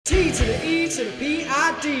T to the E to the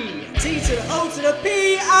P-I-D. T to the O to the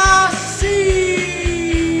P-I-C.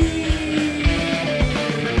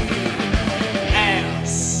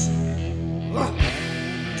 Ass.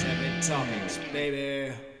 Tepid Topics,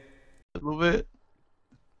 baby. Love it.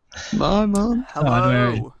 Bye, man.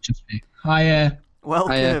 Hello. Hiya.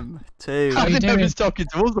 Welcome to. I didn't know doing? if he's talking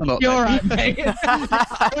to us or not. You're right, mate.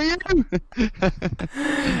 How are you?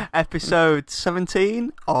 episode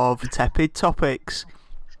 17 of Tepid Topics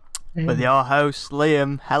with your host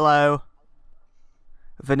Liam. Hello.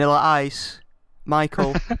 Vanilla Ice,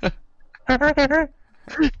 Michael,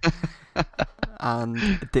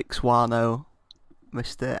 and Dick Swano,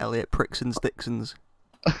 Mr. Elliot Pricksons Dixons.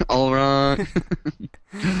 All right.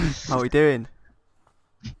 How are we doing?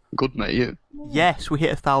 Good, mate. You. Yes, we hit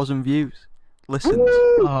 1,000 views. Listens.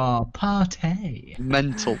 Oh, party.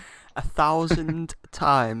 Mental. 1,000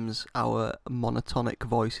 times our monotonic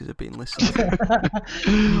voices have been listened to.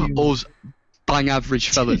 Us bang average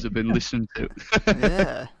fellas have been listened to.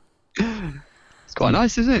 Yeah. It's quite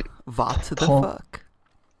nice, isn't it? What the Paul. fuck?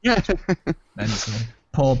 Yeah. Mental.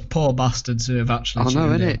 Poor bastards who have actually I know,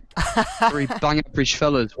 tuned in. innit? Three bang average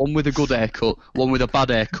fellas, one with a good haircut, one with a bad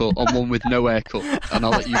haircut, and one with no haircut. And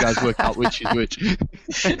I'll let you guys work out which is which.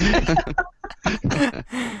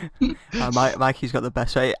 Mikey's got the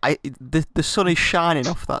best. The sun is shining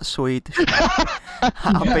off that Swedish.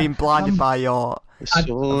 I've been blinded by your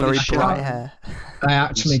very bright hair. I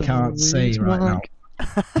actually can't see right now.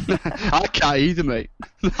 I can't either, mate.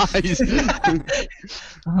 Nice.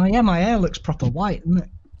 Oh yeah, my hair looks proper white, doesn't it?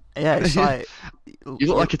 Yeah, it's like You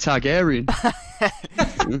look like a Targaryen.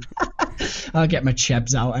 I'll get my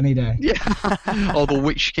chebs out any day. Yeah. Or the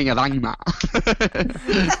Witch King of Angmar.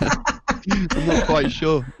 I'm not quite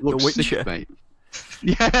sure. Looks Witcher. sick, mate.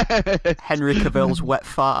 Yeah. Henry Cavill's wet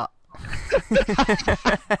fart.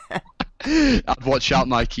 I'd watch out,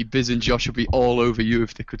 Mikey. Biz and Josh would be all over you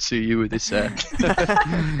if they could see you with this hair.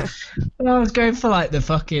 I was going for like the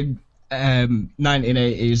fucking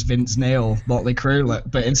 1980s Vince Neil Motley Crue look,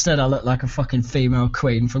 but instead I look like a fucking female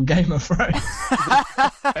queen from Game of Thrones.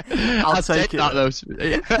 I'll take it. that though.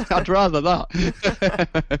 Yeah, I'd rather that.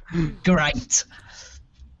 Great.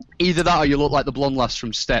 Either that or you look like the blonde lass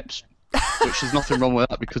from Steps, which there's nothing wrong with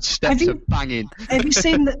that because Steps are banging. Have you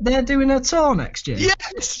seen that they're doing a tour next year?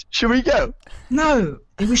 Yes! Shall we go? No,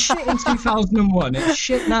 it was shit in 2001. It's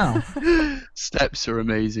shit now. Steps are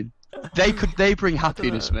amazing. They bring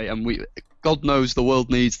happiness, mate, and God knows the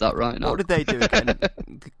world needs that right now. What did they do again?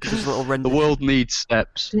 Just little The world needs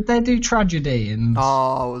Steps. Did they do Tragedy? And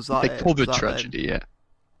Oh, was that They it? covered Was that Tragedy, yeah.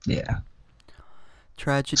 yeah.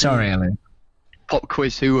 Tragedy. Sorry, Ellie. Pop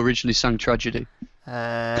quiz: who originally sang Tragedy?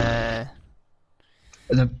 The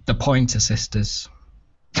Pointer Sisters.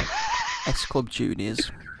 S Club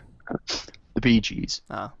Juniors. The Bee Gees.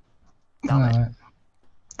 Oh. Damn it.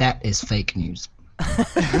 That is fake news.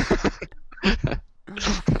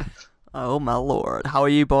 Oh my lord. How are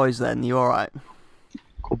you boys then? You alright?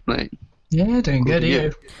 Good, mate. Yeah, doing good. Are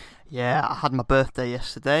you? Yeah, I had my birthday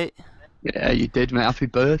yesterday. Yeah, you did, mate. Happy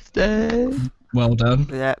birthday. Well done.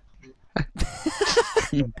 Yeah.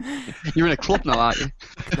 You're in a club now, aren't you?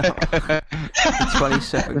 The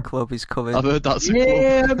 27 Club is coming. I've heard that's a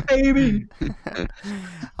Yeah, baby.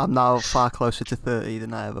 I'm now far closer to 30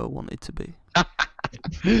 than I ever wanted to be.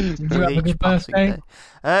 Did you have a Each good passing birthday?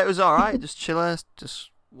 day. It was alright, just chiller. Just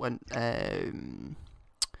went. What did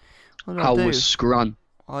I How do? was Scran?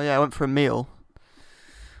 Oh yeah, I went for a meal.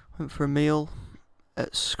 Went for a meal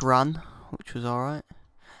at Scran, which was alright.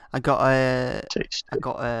 I got a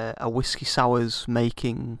whiskey sours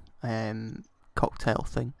making cocktail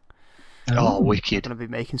thing. Oh, I'm wicked. gonna be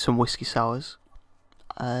making some whiskey sours.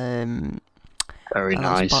 Very and that's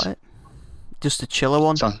nice. about it. Just a chiller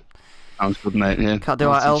one. Sounds good, mate. Yeah. Can't do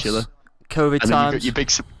Nice what and else. chiller. COVID And then you got times. your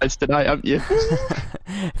big surprise tonight, haven't you?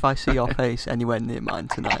 If I see your face anywhere near mine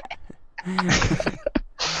tonight,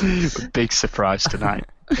 Big surprise tonight.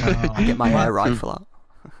 I'll get my air rifle out.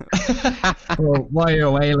 Well, while you're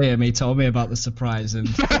away, Liam, he told me about the surprise, and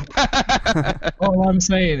all I'm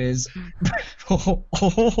saying is,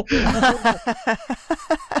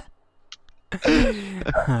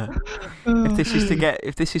 If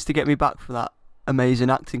this is to get me back for that amazing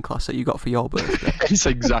acting class that you got for your birthday, It's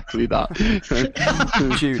exactly that.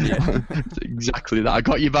 Junior. It's exactly that. I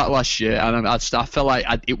got you back last year, and I felt like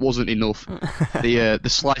it wasn't enough. The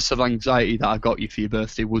slice of anxiety that I got you for your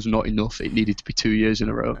birthday was not enough. It needed to be 2 years in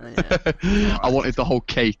a row. Yeah. I wanted the whole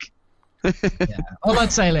cake. yeah. All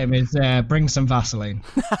I'd say, Liam, is bring some Vaseline.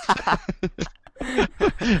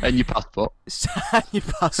 And your passport. Sign your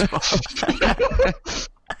passport.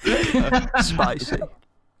 Spicy.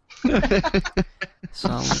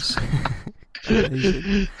 Sounds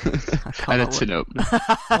amazing. And a tin opener.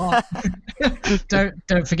 Oh.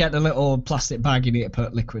 Don't forget the little plastic bag you need to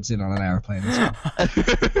put liquids in on an aeroplane as well.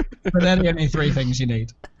 But they're the only 3 things you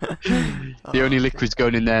need. The only liquids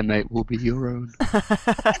going in there, mate, will be your own.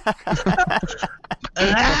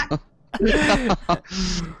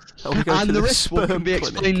 And the rest will can be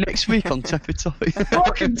explained next week on Tepid Topics.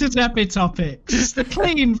 Welcome to Tepid Topics, the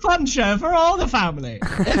clean, fun show for all the family.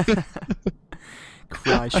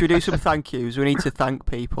 Right, should we do some thank yous? We need to thank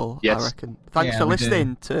people, Yes. I reckon. Thanks for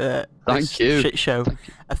listening to Thank this you. shit show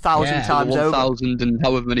 1,000 Yeah. times over. 1,000 and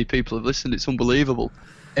however many people have listened, it's unbelievable.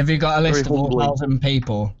 Have you got a list Very of all humbling. 1,000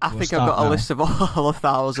 people? I think I've got a list of all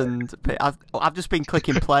 1,000. I've just been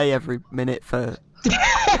clicking play every minute for.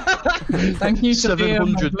 Thank you to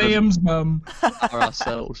 700 Liam's mum. For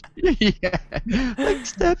ourselves. Yeah. Next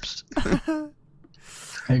steps.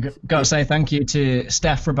 Got to say thank you to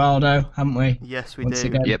Steph Ribaldo, haven't we? Yes, we Once do.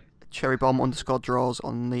 again. Yep. Cherrybomb_draws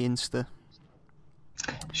on the Insta.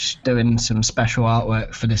 She's doing some special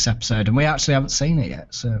artwork for this episode, and we actually haven't seen it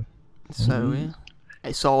yet, so... So, yeah.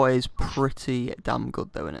 It's always pretty damn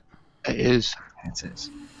good, though, isn't it? It is. It is.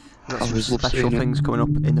 We've got I some always love special seeing it. things coming up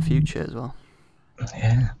in the future as well.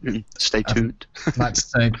 Yeah. Stay tuned. I'd like to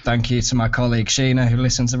say thank you to my colleague Sheena, who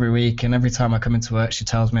listens every week, and every time I come into work, she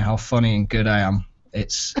tells me how funny and good I am.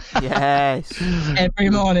 It's Yes. every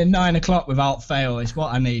morning, 9 o'clock without fail. It's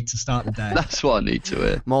what I need to start the day. That's what I need to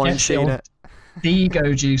hear. Morning, Get the Sheena. old- The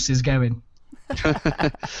ego juice is going.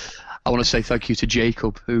 I want to say thank you to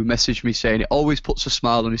Jacob, who messaged me saying it always puts a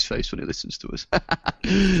smile on his face when he listens to us.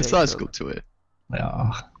 So that's good to hear.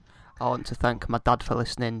 Oh. I want to thank my dad for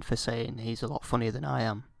listening, for saying he's a lot funnier than I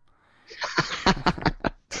am.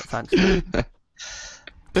 Thanks, man.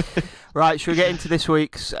 Right, should we get into this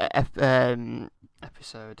week's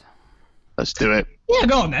episode? Let's do it. Yeah,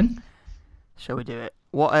 go on then. Shall we do it?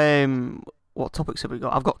 What topics have we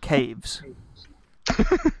got? I've got caves.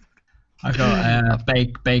 I've got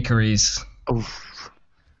bakeries. Oof.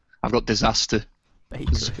 I've got disaster.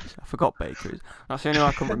 Bakeries. I forgot bakeries. That's the only one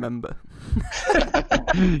I can remember.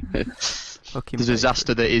 Fucking The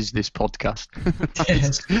disaster that is this podcast.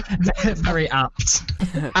 Yes. Very apt.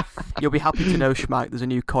 bakery. You'll be happy to know, Schmike, there's a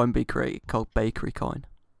new coin being created called Bakery Coin.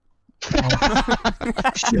 Shut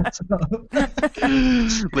up.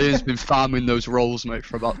 Liam's been farming those rolls, mate,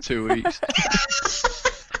 for about 2 weeks.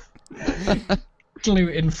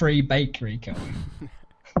 Gluten-free bakery coin.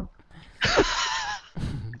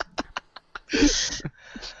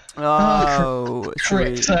 Oh, should we-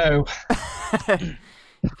 Crypto. if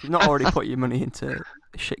you've not already put your money into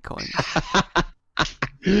shitcoin.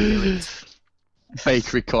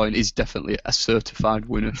 Bakery Coin is definitely a certified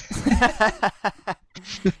winner.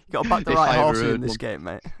 You got to back the If right I ever horse in heard this one. game,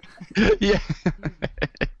 mate. Yeah.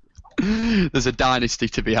 There's a dynasty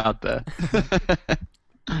to be had there.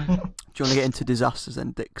 Do you want to get into disasters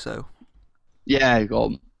then, Dick? So Yeah, go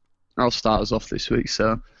on. I'll start us off this week.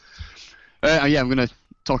 So, I'm going to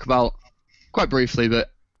talk about, quite briefly,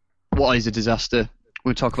 but what is a disaster? We're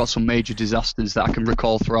going to talk about some major disasters that I can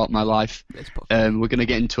recall throughout my life. this podcast. We're going to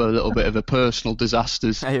get into a little bit of a personal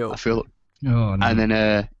disasters, Hey-o. I feel. Oh, no. And then,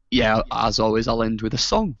 as always, I'll end with a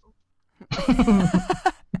song.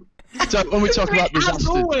 So when we talk about As disasters,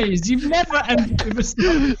 always, you've never ended with a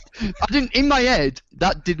song. I didn't. In my head,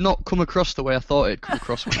 that did not come across the way I thought it'd come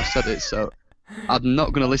across when I said it. So I'm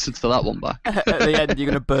not going to listen to that one back. At the end, you're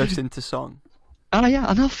going to burst into song. Yeah,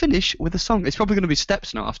 and I'll finish with a song. It's probably going to be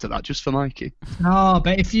steps now after that, just for Mikey. Oh,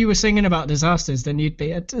 but if you were singing about disasters, then you'd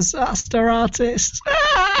be a disaster artist.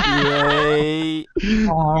 Yay!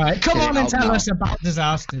 All right, come Get it on and out tell now. us about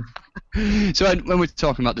disasters. So when we're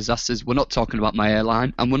talking about disasters, we're not talking about my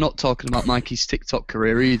airline, and we're not talking about Mikey's TikTok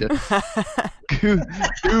career either.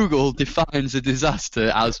 Google defines a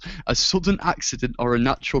disaster as a sudden accident or a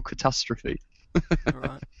natural catastrophe.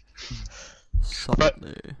 Right.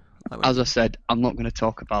 Suddenly. As I said, I'm not going to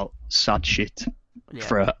talk about sad shit Yeah.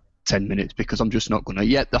 for 10 minutes because I'm just not going to.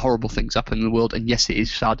 Yeah, the horrible things happen in the world, and yes, it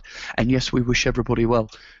is sad, and yes, we wish everybody well,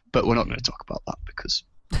 but we're not going to talk about that because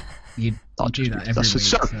You I'll do just that be every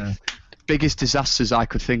disasters. week. So, biggest disasters I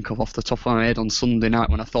could think of off the top of my head on Sunday night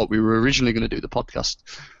when I thought we were originally going to do the podcast.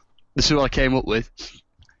 This is what I came up with.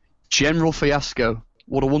 General Fiasco.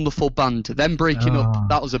 What a wonderful band. Them breaking Oh. up,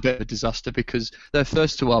 that was a bit of a disaster because their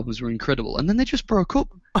first 2 albums were incredible, and then they just broke up.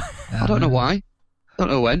 I don't know why. I don't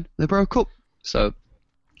know when. They broke up. So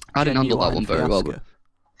I didn't handle that one very well. But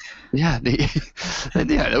yeah, they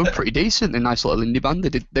were pretty decent. They're a nice little indie band.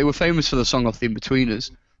 They were famous for the song off the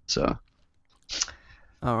In-Betweeners. So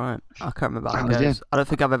All right. I can't remember how That it was goes. I don't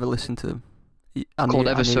think I've ever listened to them. called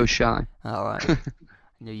Ever So Shy. All right.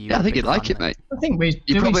 Yeah, I think you'd like it, mate. I think we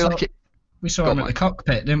You'd probably like it. We saw him at the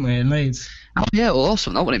cockpit, didn't we, in Leeds? Oh yeah, well,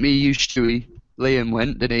 awesome. That wasn't me, you, Stewie. Liam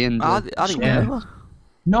went, didn't he? And I didn't go.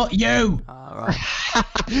 Not you! Right.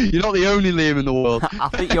 You're not the only Liam in the world. I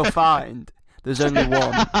think you'll find there's only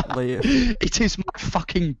one Liam. It is my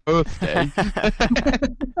fucking birthday.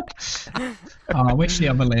 Oh, I wish the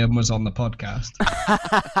other Liam was on the podcast.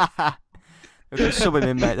 We can sub him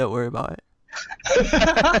in, mate, don't worry about it.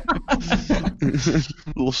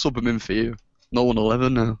 We'll sub him in for you. No one will ever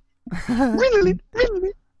know. Really?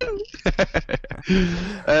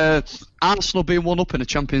 Arsenal being 1-up in a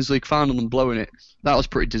Champions League final and blowing it. That was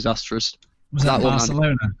pretty disastrous. Was that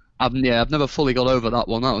Barcelona? I've never fully got over that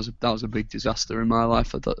one. That was a big disaster in my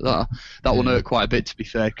life. That one hurt quite a bit, to be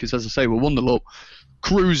fair, because as I say, we're 1-0 up,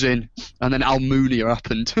 cruising, and then Almunia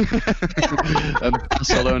happened, and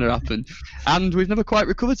Barcelona happened, and we've never quite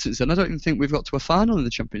recovered since then. I don't even think we've got to a final in the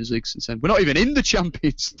Champions League since then. We're not even in the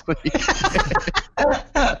Champions League.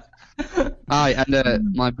 Aye,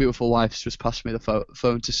 and my beautiful wife's just passed me the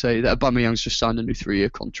phone to say that Aubameyang's just signed a new 3-year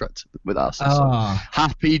contract with Arsenal. So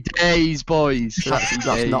happy days, boys. That's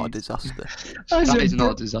not a disaster. That is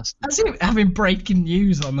not a disaster. That's it, having breaking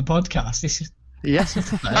news on the podcast. This is yes,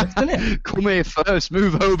 isn't it? Come here first.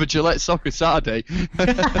 Move over, Gillette Soccer Saturday.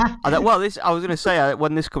 I was going to say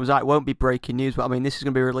when this comes out, it won't be breaking news, but I mean this is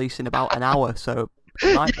going to be released in about an hour, so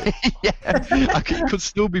it might be. I could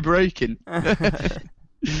still be breaking.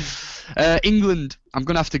 England, I'm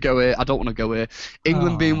going to have to go here. I don't want to go here.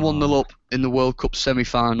 England being 1-0 up in the World Cup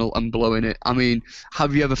semi-final and blowing it. I mean,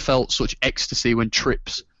 have you ever felt such ecstasy when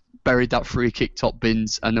Trips buried that free kick top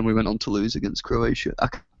bins and then we went on to lose against Croatia?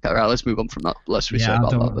 Right, let's move on from that. Let's say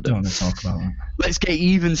about that. I don't want to talk about that. Let's get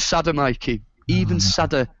even sadder, Mikey. Even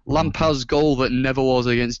sadder. Lampard's goal that never was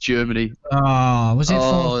against Germany. Oh, was it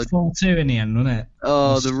 4-2 in the end, wasn't it?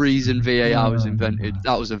 Oh, the reason VAR was invented.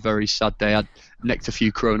 That was a very sad day. I necked a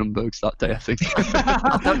few Cronenbergs that day, I think.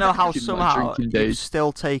 I don't know how somehow you've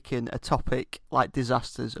still taken a topic like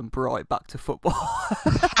disasters and brought it back to football. Well,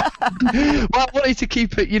 I wanted to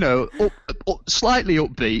keep it, slightly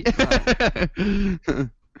upbeat. Right.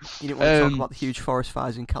 You didn't want to talk about the huge forest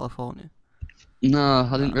fires in California? No,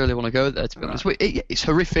 I didn't really want to go there, to be honest. It's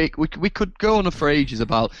horrific. We could go on for ages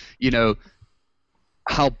about,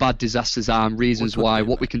 how bad disasters are and reasons why,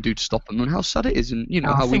 what we can do to stop them, and how sad it is, and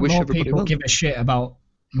how we wish everybody people give a shit about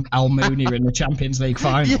Almunia in the Champions League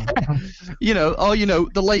final. Yeah.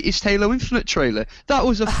 The latest Halo Infinite trailer. That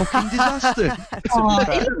was a fucking disaster.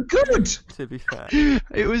 It looked good. To be fair,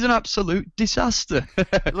 it was an absolute disaster.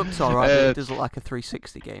 It looked alright, but it does look like a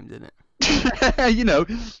 360 game, didn't it?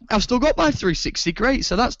 I've still got my 360. Great,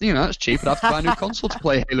 so that's that's cheap. I'd have to buy a new console to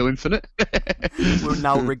play Halo Infinite. We're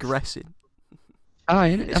now regressing.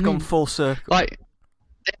 It's gone full circle. Like,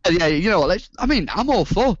 yeah, you know what? I'm all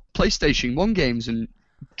for PlayStation 1 games and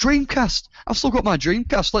Dreamcast. I've still got my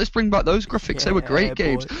Dreamcast. Let's bring back those graphics. They were great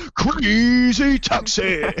games. Crazy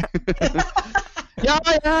Taxi. Yeah.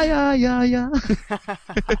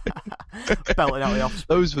 Belting out the offspring.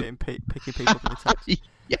 Those were picking people up in the taxi.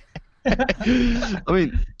 Yeah. I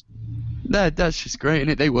mean, that's just great, isn't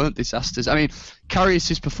it? They weren't disasters. I mean,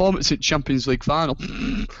 Karius' performance at Champions League final.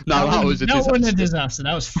 That was a disaster. That wasn't a disaster.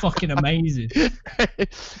 That was fucking amazing.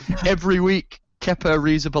 Every week, Kepa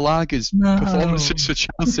Arrizabalaga's performances for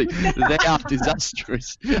Chelsea, they are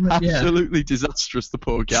disastrous. Absolutely disastrous, the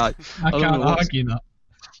poor guy. I can't argue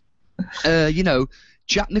that.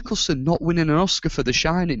 Jack Nicholson not winning an Oscar for The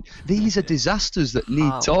Shining. These are disasters that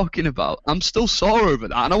need talking about. I'm still sore over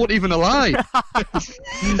that, and I wasn't even alive.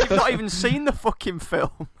 You've not even seen the fucking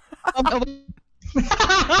film.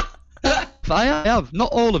 I have.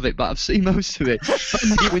 Not all of it, but I've seen most of it.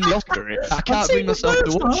 You win the Oscar, I can't bring myself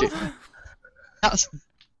to watch it.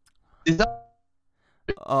 Is that...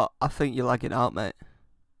 Oh, I think you're lagging out, mate.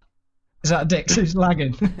 Is that Dix who's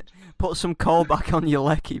lagging? Put some coal back on your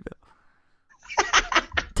lecky, but...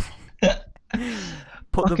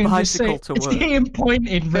 Put the bicycle to work. It's him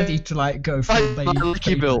pointing, ready to go for the baby.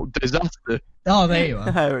 Lecky built disaster. Oh, there you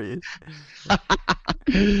are. There he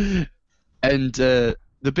is. And the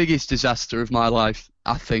biggest disaster of my life,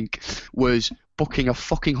 I think, was booking a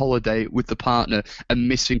fucking holiday with the partner and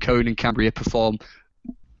missing Conan Cambria perform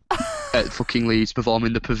at fucking Leeds, perform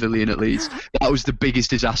in the pavilion at Leeds. That was the biggest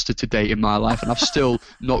disaster to date in my life, and I've still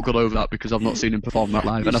not got over that because I've not seen him perform that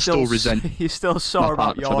live, and I still resent. You're still sore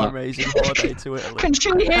about your amazing holiday to Italy. Can she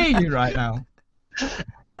hear you right now?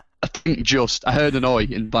 I think I heard an oi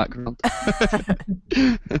in the background.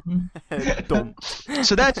 Dumb.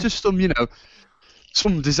 So that's just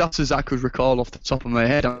some disasters I could recall off the top of my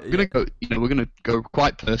head. I'm gonna go. We're gonna go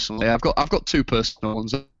quite personally. I've got two personal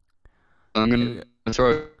ones. I'm gonna to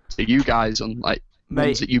throw it to you guys on like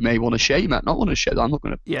ones that you may want to share. You might not want to share. I'm not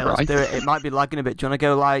going to. Yeah, let's do it. It might be lagging a bit. Do you want to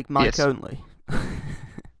go like mic only?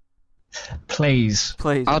 Please.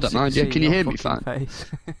 Please. I don't mind. Yeah, can you hear me fine?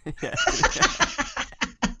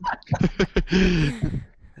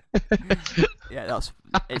 Yeah,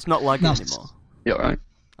 it's not lagging anymore. You alright?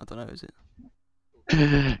 I don't know, is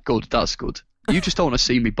it? Good, that's good. You just don't want to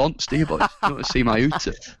see me bonce, do you, boys? You don't want to see my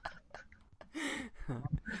hooter.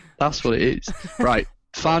 That's what it is. Right,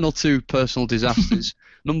 final 2 personal disasters.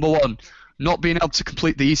 Number 1, not being able to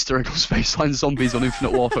complete the Easter egg on Spaceline Zombies on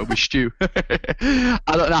Infinite Warfare with Stu. I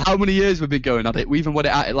don't know how many years we've been going at it. We even went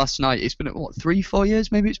at it last night. It's been, what, 3-4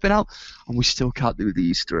 years maybe it's been out? And we still can't do the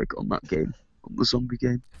Easter egg on that game. On the zombie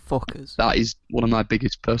game. Fuckers. That is one of my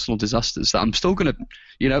biggest personal disasters that I'm still going to,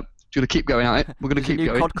 gonna keep going at it. We're going to keep going.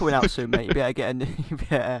 There's a new COD coming out soon, mate. You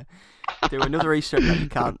better do another Easter egg that you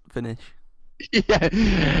can't finish. Yeah,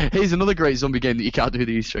 here's another great zombie game that you can't do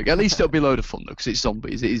the Easter egg. At least it'll be a load of fun though, because it's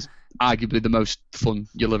zombies. It is arguably the most fun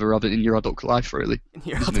you'll ever have in your adult life, really.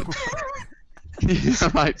 Isn't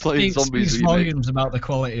it? Right, playing zombies. Speaks volumes about the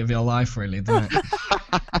quality of your life, really, doesn't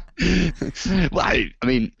it? Well, I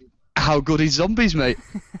mean, how good is zombies, mate?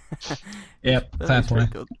 Yep, fair play.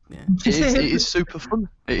 Good. Yeah. It is super fun.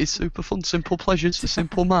 It is super fun. Simple pleasures for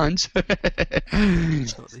simple minds.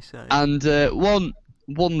 That's what they say. And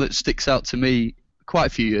one that sticks out to me quite a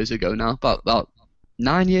few years ago now, about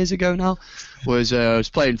 9 years ago now, was I was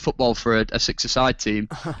playing football for a six-a-side team,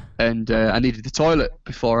 and I needed the toilet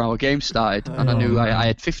before our game started, and I knew I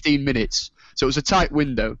had 15 minutes, so it was a tight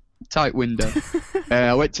window. I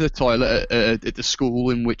went to the toilet at the school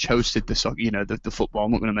in which hosted the football.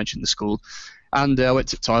 I'm not going to mention the school, and I went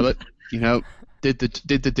to the toilet. Did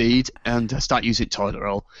the deed, and I started using toilet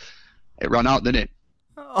roll. It ran out, didn't it?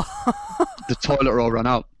 The toilet roll ran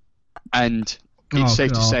out, and it's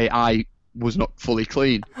safe to say I was not fully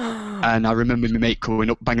clean. And I remember my mate coming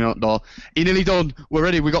up, banging on the door. "You're nearly done. We're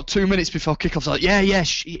ready. We got 2 minutes before kickoff." I was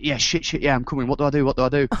like, shit, I'm coming. What do I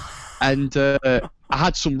do? And I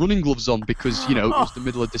had some running gloves on because it was the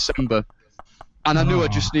middle of December, and I knew I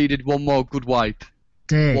just needed one more good wipe.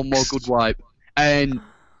 And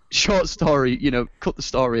short story, cut the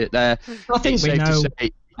story at there. I think it's we safe know. to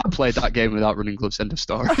say I played that game without running gloves. End of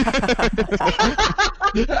story.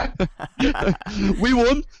 We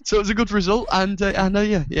won, so it was a good result. And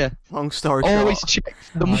yeah. Long story always short. Check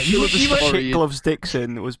the middle of the story. Shit gloves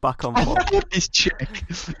Dixon was back on form. Always check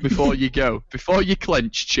before you go. Before you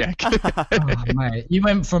clench, check. Oh, mate, you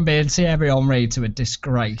went from being Thierry Henry to a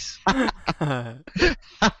disgrace.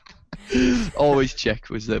 Always check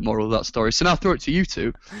was the moral of that story. So now I'll throw it to you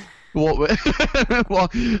two. What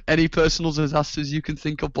any personal disasters you can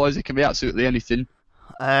think of, boys? It can be absolutely anything.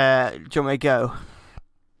 Do you want me to go?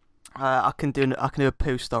 I can do a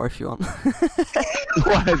poo story if you want.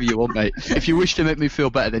 Whatever you want, mate. If you wish to make me feel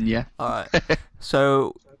better, then yeah. Alright.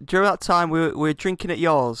 So during that time we were drinking at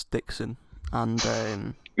yours, Dixon, and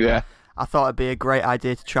yeah. I thought it'd be a great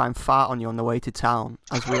idea to try and fart on you on the way to town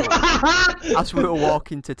as we were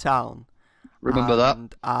walking to town. Remember that?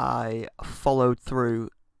 And I followed through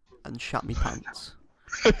and shat me pants.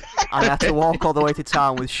 And I had to walk all the way to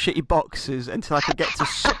town with shitty boxes until I could get to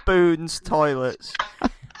Spoon's toilets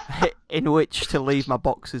in which to leave my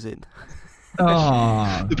boxes in.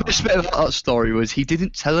 Oh. The best bit about that story was he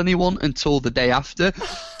didn't tell anyone until the day after.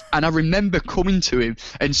 And I remember coming to him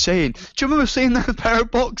and saying, "Do you remember seeing that pair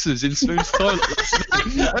of boxers in Spoon's toilet?"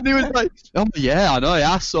 And he was like, "Oh yeah, I know,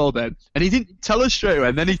 I saw them." And he didn't tell us straight away.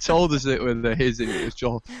 And then he told us it was his. It was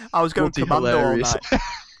just I was going commando hilarious. all night.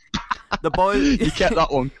 The boys, you kept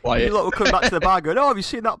that one quiet. You lot were coming back to the bar going, "Oh, have you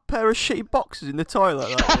seen that pair of shitty boxes in the toilet?"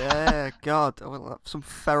 Like, yeah, God, some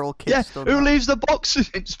feral kids. Yeah, who leaves the boxes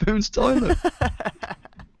in Spoon's toilet?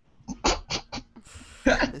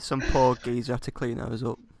 Some poor geezer had to clean those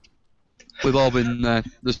up. We've all been there.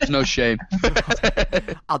 There's no shame.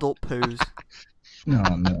 Adult poos.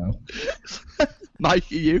 No.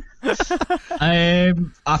 Mikey, you? I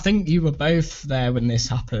think you were both there when this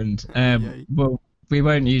happened. Well, we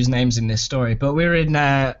won't use names in this story, but we were in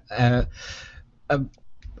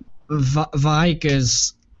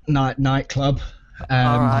Viger's nightclub.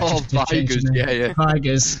 Vigers, yeah.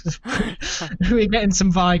 Vigers. We were getting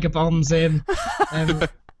some Viger bombs in.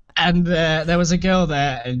 And there was a girl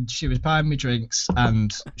there, and she was buying me drinks,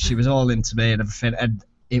 and she was all into me and everything, and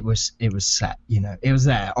it was set, it was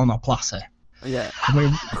there on a platter. Yeah.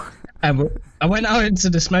 And I went out into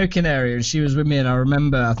the smoking area, and she was with me, and I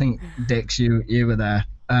remember, I think, Dix, you were there,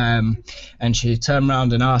 and she turned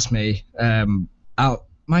around and asked me,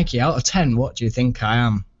 Mikey, out of 10, what do you think I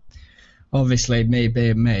am? Obviously, me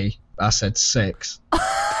being me, I said 6.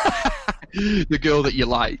 the girl that you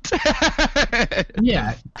liked.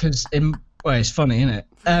 Yeah, because it's funny, isn't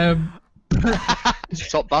it?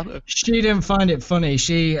 Top banner. She didn't find it funny.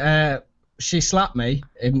 She slapped me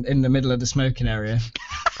in the middle of the smoking area,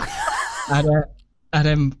 and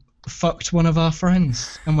then fucked one of our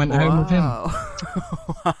friends and went home with him. Wow.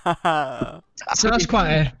 So that's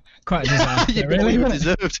quite a disaster, You really. really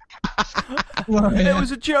Isn't it? deserved. Well, It yeah.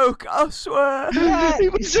 was a joke, I swear.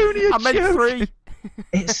 It was only a I meant joke. 3.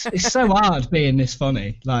 It's so hard being this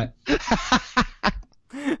funny. Like,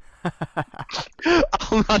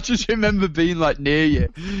 I just remember being like near you,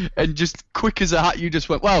 and just quick as a hat, you just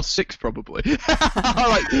went, well, 6 probably.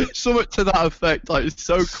 Like something to that effect. Like it's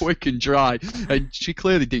so quick and dry, and she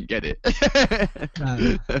clearly didn't get it.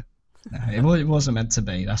 no, it wasn't meant to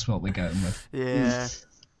be. That's what we're going with. Yeah.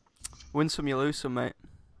 Win some, you lose some, mate.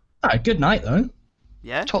 All right, good night though.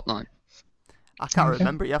 Yeah? Top 9. I can't Okay.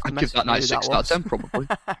 remember. You have to I'd give message that me night who 6 that out of was. 10 probably.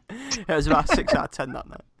 It was about 6 out of 10 that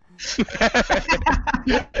night.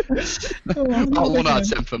 About 1 out of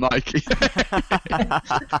 10 for Mikey.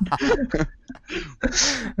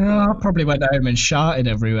 I probably went home and sharted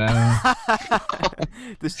everywhere.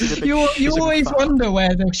 This is a big You shit always fat. wonder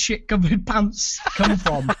where the shit-covered pants come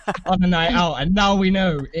from on a night out, and now we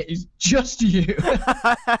know it is just you.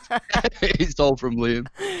 It's all from Liam.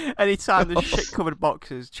 Anytime there's shit-covered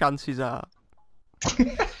boxes, chances are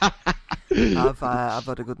I've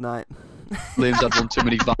had a good night. Liam's had one too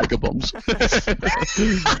many vagabonds.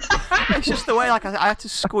 It's just the way, like, I had to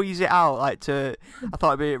squeeze it out, like, I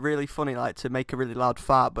thought it'd be really funny, like, to make a really loud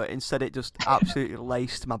fart, but instead it just absolutely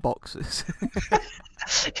laced my boxes.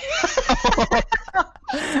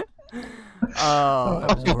 Oh,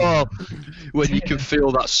 that was horrible. Oh, when you can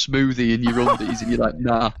feel that smoothie in your undies, and you're like,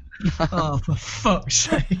 nah. Oh, for fuck's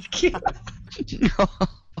sake.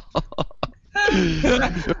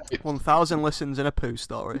 1,000 listens in a poo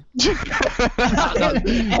story.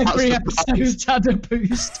 Every episode's had a poo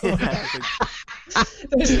story. Yeah, I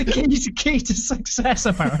think- There's the key to success,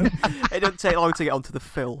 apparently. it doesn't take long to get onto the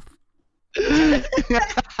filth.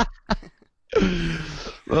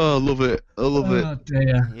 Oh, I love it. I love it. Oh,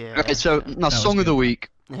 dear. Yeah. Okay, so now was song of the good. week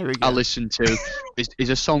Here we go. I listened to is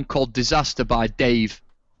a song called Disaster by Dave,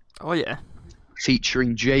 Oh yeah,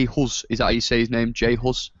 featuring Jay Hus. Is that how you say his name? Jay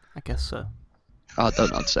Hus? I guess so. I don't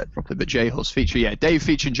know how to say it properly, but Jay Hus Dave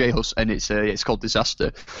featuring Jay Hus, and it's called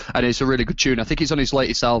Disaster, and it's a really good tune. I think it's on his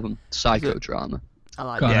latest album, Psychodrama. I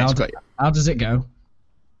like Go on, Yeah, it's how, great. how does it go?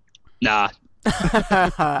 Nah,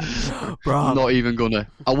 that. Bro, I'm not even gonna.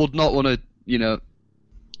 I would not want to,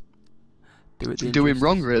 do him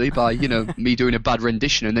wrong really by me doing a bad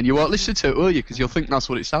rendition, and then you won't listen to it, will you? Because you'll think that's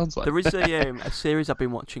what it sounds like. There is a series I've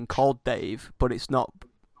been watching called Dave, but it's not.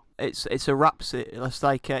 It's a rap series. It's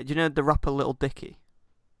like do you know the rapper Little Dicky?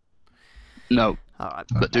 No, All right.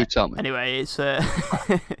 but do tell me. Anyway, it's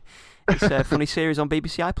it's a funny series on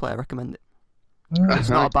BBC iPlayer. I recommend it. It's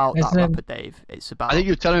not about It's that a- rapper Dave. It's about I think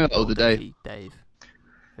you were telling me that the Little other day. Dicky Dave,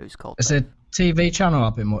 who's called. It's Dave. a TV channel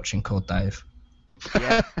I've been watching called Dave.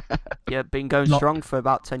 Yeah, yeah, been going Not- strong for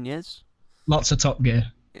about 10 years. Lots of Top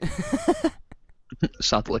Gear.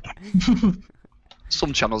 Sadly,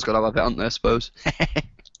 some channels got to have it, haven't they? I suppose.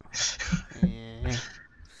 Yeah.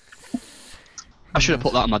 I should have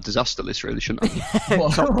put that on my disaster list, really, shouldn't I?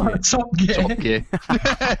 What? Top Gear. Top Gear. But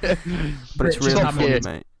it's Rich really Top funny, Gear.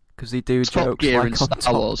 mate, because they do Top jokes Gear like and on Star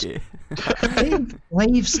Top Wars. Gear.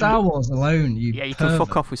 Leave Star Wars alone, you Yeah, you can pervert.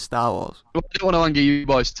 fuck off with Star Wars. Well, I don't want to anger you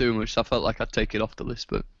boys too much, so I felt like I'd take it off the list,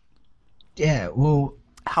 but... Yeah, well...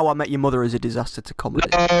 How I Met Your Mother is a disaster to comedy.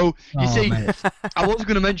 No, you Oh, see, mate. I was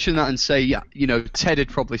going to mention that and say, yeah, Ted would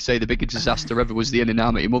probably say the biggest disaster ever was the ending of How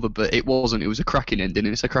I Met Your Mother, but it wasn't. It was a cracking ending,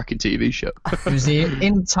 and it's a cracking TV show. It was the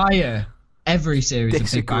entire... Every series of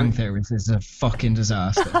Big Bang Disagree. Theory is a fucking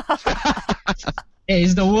disaster. It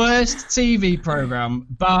is the worst TV program,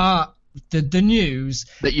 bar the news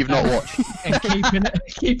That you've not watched. and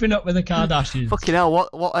keeping up with the Kardashians. Fucking hell,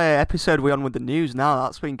 what episode are we on with the news now?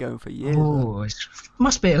 That's been going for years. Oh, it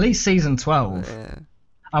must be at least season 12. Yeah.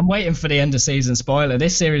 I'm waiting for the end of season spoiler.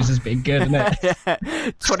 This series has been good, isn't it?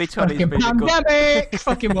 2020's Fucking been a good... pandemic,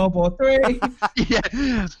 fucking World War III.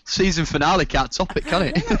 Yeah, season finale can't top it, can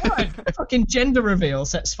it? Fucking gender reveal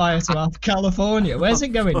sets fire to half California. Where's it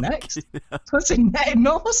going next?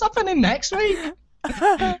 What's happening next week?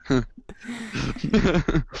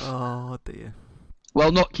 Oh dear.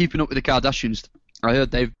 Well, not keeping up with the Kardashians. I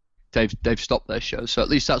heard they've stopped their show, so at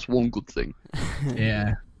least that's one good thing.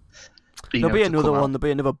 Yeah. You There'll know, be to another come out. one. There'll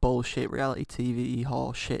be another bullshit reality TV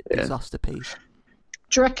horse shit Yeah. disaster piece.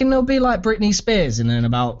 you reckon they'll be like Britney Spears and in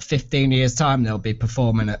about 15 years' time they'll be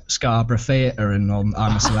performing at Scarborough Theatre and on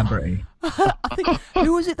I'm a Celebrity? I think,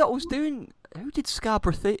 who was it that was doing... Who did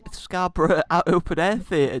Scarborough Open Air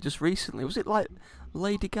Theatre just recently? Was it like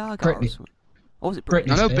Lady Gaga or something? Or was it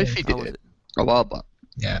Britney? I know Spears. Biffy did it a while back.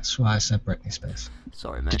 Yeah, that's why I said Britney Spears.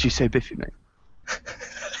 Sorry, mate. Did you say Biffy, mate?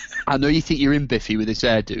 I know you think you're in Biffy with this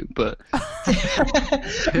hairdo, but...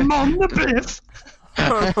 Mon the Biff!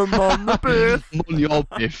 Mon the Biff! Mon your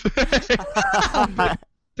Biff.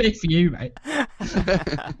 Biff you, mate.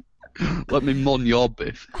 Let me mon your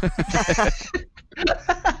Biff.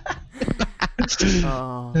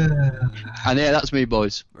 Oh. And yeah, that's me,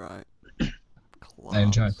 boys. Right. I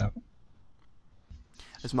enjoyed that.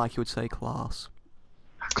 As Mikey would say, class.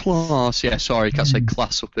 Class, yeah, sorry, you can't say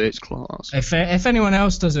class up here, it's class. If anyone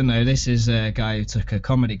else doesn't know, this is a guy who took a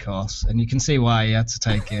comedy course, and you can see why he had to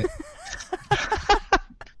take it.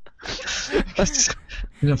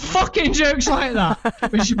 The fucking jokes like that,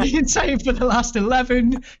 which have been saying for the last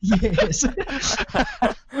 11 years.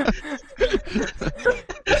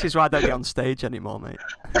 This is why I don't get on stage anymore, mate.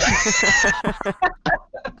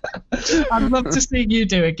 I'd love to see you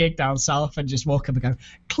do a gig down south and just walk up and go,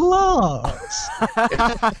 class.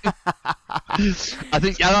 I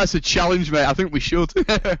think that's a challenge, mate. I think we should.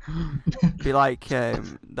 Be like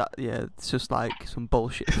that. Yeah, it's just like some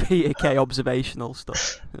bullshit Peter Kay observational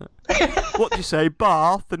stuff. What do you say,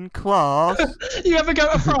 Bath and class? You ever go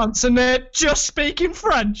to France and they're just speaking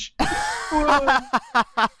French?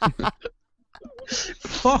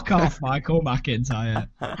 Fuck off, Michael McIntyre.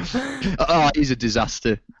 Oh, he's a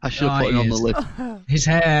disaster. I should have put him on the list. His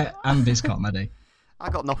hair and his comedy. I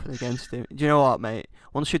got nothing against him. Do you know what, mate?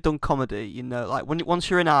 Once you've done comedy, you know, like once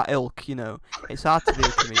you're in our ilk, you know, it's hard to be a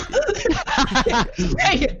comedian.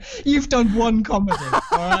 Hey, you've done one comedy,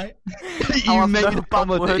 all right? You made no bad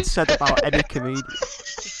words said about any comedian.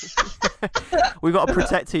 We've got to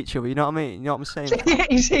protect each other. You know what I mean? You know what I'm saying?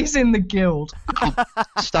 He's in the guild.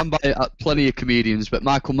 Stand by plenty of comedians, but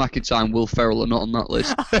Michael McIntyre and Will Ferrell are not on that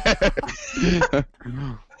list.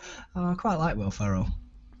 I quite like Will Ferrell.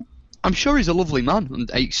 I'm sure he's a lovely man, and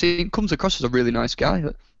he comes across as a really nice guy.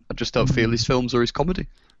 I just don't feel his films or his comedy.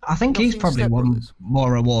 I think he's probably won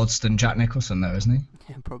more awards than Jack Nicholson, though, isn't he?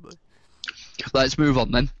 Yeah, probably. Let's move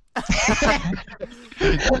on then. What do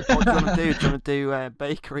you want to do? Do you want to do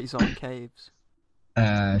bakeries on caves?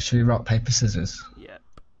 Should we rock, paper, scissors? Yep.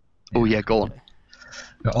 Oh yeah, go on.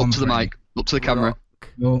 Up to the mic. Up to the camera.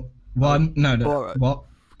 Well, one. No. Right. What?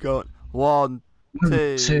 Go on. 1,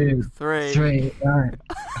 2, 3. 3. Right.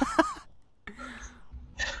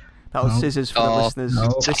 That was scissors for the listeners. No,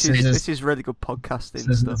 this is really good podcasting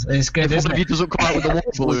stuff. It's good. If one of you doesn't come out with a water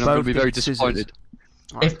balloon, I'm going to be very disappointed.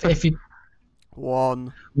 Right, if you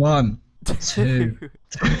 1, 2.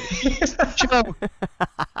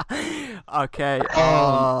 Okay.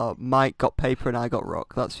 Mike got paper and I got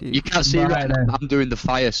rock. That's you. You can't see Right, right, I'm doing the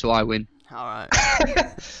fire, so I win. All right.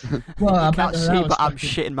 Well, I Can't bet see, that was but I'm fucking-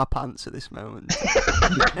 shitting my pants at this moment.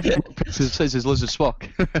 Scissors, lizard, Spock.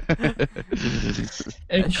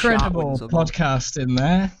 Incredible Sharp ones, podcast in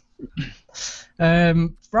there.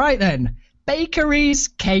 Right then, bakeries,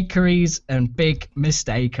 cakeries, and big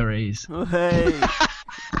mistakeries. Oh, hey.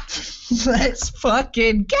 Let's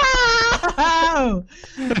fucking go!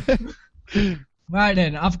 Right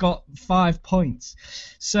then, I've got 5 points.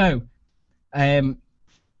 So,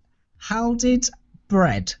 how did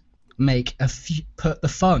bread make put the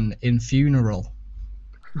fun in funeral?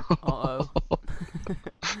 Uh-oh.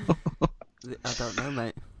 I don't know,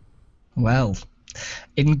 mate. Well,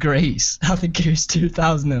 in Greece, I think it was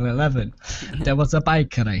 2011, there was a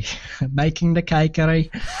bakery making the cakery,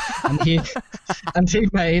 and he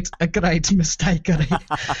made a great mistakery.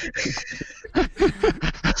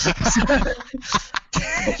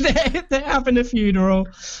 They're having a funeral.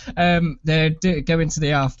 They're going to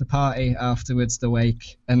the after party afterwards, the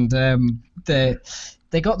wake, and they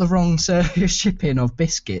got the wrong shipping of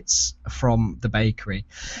biscuits from the bakery.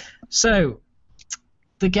 So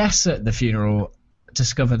the guests at the funeral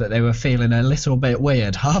discovered that they were feeling a little bit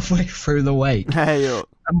weird halfway through the wake. Hey, up.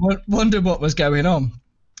 And wondered what was going on.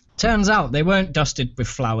 Turns out they weren't dusted with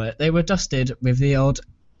flour, they were dusted with the odd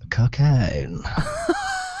cocaine.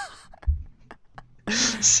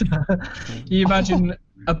 So you imagine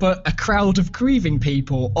a crowd of grieving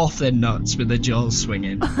people off their nuts with their jaws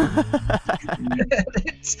swinging.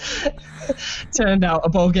 It's turned out a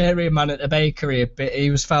Bulgarian man at the bakery,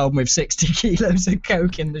 he was found with 60 kilos of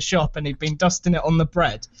coke in the shop, and he'd been dusting it on the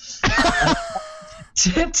bread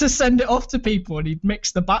to send it off to people, and he'd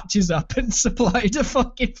mixed the batches up and supplied a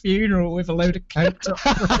fucking funeral with a load of coke.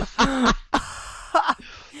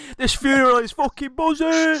 This funeral is fucking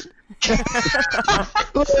buzzing.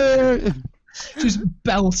 Just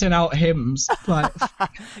belting out hymns. Like,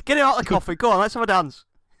 get him out of the coffin. Go on, let's have a dance.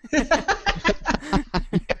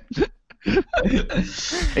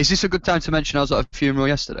 Is this a good time to mention I was at a funeral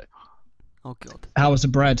yesterday? Oh God. how was the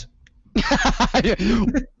bread?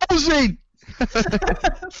 Buzzing!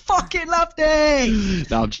 Fucking lovely!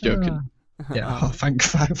 No, I'm just joking. Yeah, oh, thank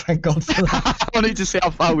God for that. I wanted to see how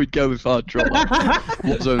far we'd go before I drop off.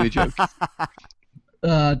 I was only joking.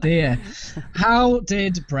 Oh dear. How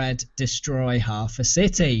did bread destroy half a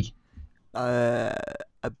city? A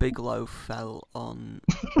big loaf fell on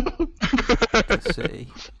the city.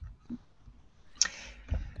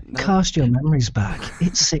 No. Cast your memories back.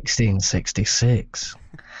 It's 1666.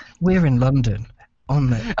 We're in London.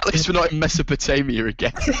 At least we're not in Mesopotamia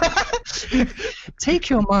again. Take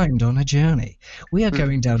your mind on a journey. We are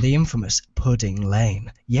going down the infamous Pudding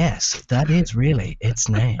Lane. Yes, that is really its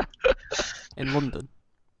name. In London.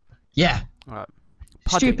 Yeah. Right.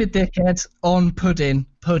 Stupid dickhead on pudding,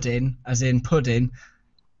 as in pudding.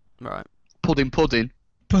 Right. Pudding.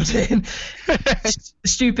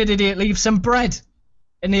 Stupid idiot leaves some bread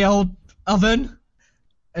in the old oven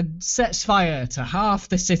and sets fire to half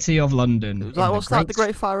the city of London. What's that? The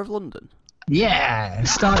Great Fire of London? Yeah,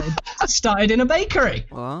 started in a bakery.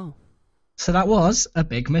 Wow. So that was a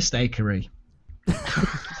big mistakery.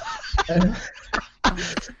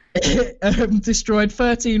 It destroyed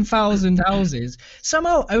 13,000 houses.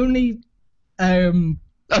 Somehow only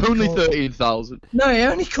 13,000. No, it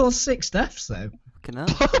only caused 6 deaths though.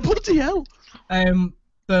 Bloody hell.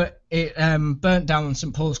 But it burnt down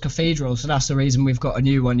St Paul's Cathedral, so that's the reason we've got a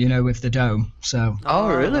new one, with the dome. So. Oh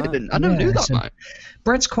really? I never knew that, mate.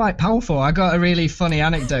 Bread's quite powerful. I got a really funny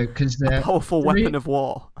anecdote because a powerful weapon of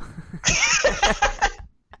war.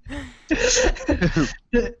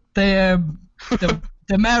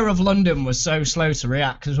 The mayor of London was so slow to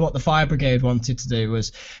react because what the fire brigade wanted to do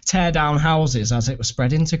was tear down houses as it was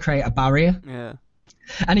spreading to create a barrier. Yeah.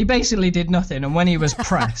 And he basically did nothing. And when he was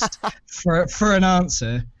pressed for an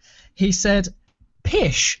answer, he said,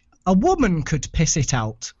 "Pish, a woman could piss it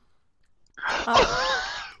out."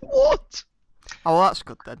 What? Oh, well, that's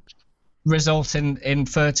good then. Resulting in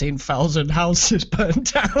 13,000 houses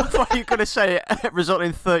burnt down. What are you going to say? Resulting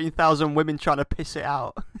in 13,000 women trying to piss it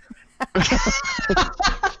out.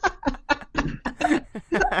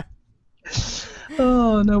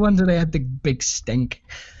 Oh, no wonder they had the big stink.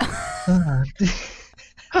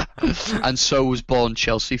 And so was born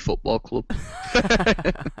Chelsea Football Club.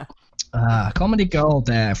 Comedy gold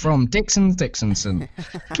there from Dixonson.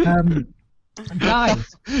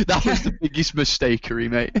 Guys, that was the biggest mistakery,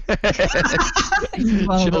 mate.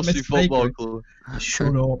 Well, Chelsea Football Club.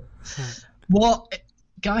 Shut up. What,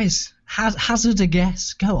 guys? Hazard a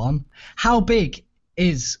guess. Go on. How big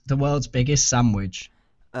is the world's biggest sandwich?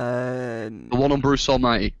 The one on Bruce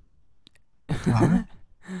Almighty. What?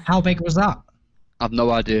 How big was that? I've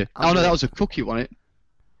no idea. No, that was a cookie, wasn't it?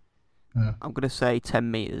 I'm going to say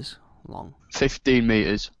 10 metres long. 15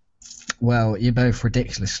 metres. Well, you're both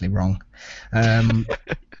ridiculously wrong.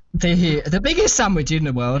 The biggest sandwich in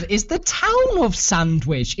the world is the town of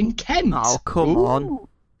Sandwich in Kent. Oh, come on.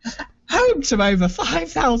 Home to over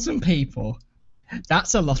 5,000 people.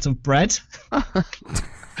 That's a lot of bread. I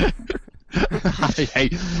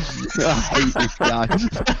hate this guy.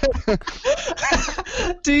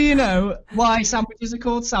 Do you know why sandwiches are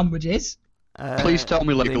called sandwiches? Please tell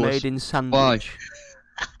me, They Legolas. made in sandwich.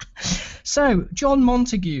 So, John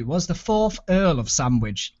Montagu was the 4th Earl of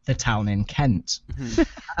Sandwich, the town in Kent.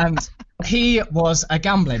 And he was a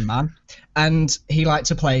gambling man, and he liked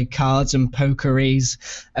to play cards and pokeries.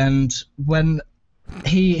 And when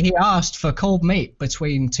he asked for cold meat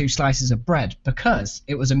between 2 slices of bread, because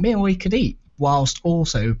it was a meal he could eat whilst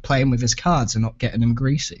also playing with his cards and not getting them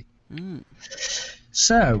greasy.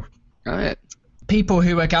 So, people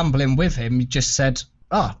who were gambling with him just said,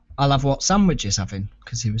 "Oh, I'll have what Sandwich is having,"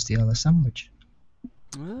 because he was the Earl of Sandwich.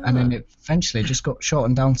 And then it eventually just got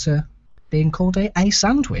shortened down to being called a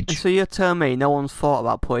sandwich. And so you're telling me no one's thought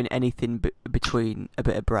about putting anything between a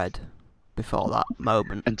bit of bread before that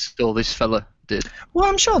moment? Until this fella did. Well,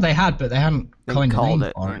 I'm sure they had, but they hadn't coined a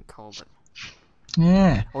name for it.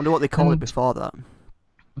 Yeah. I wonder what they called it before that.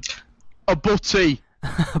 A butty.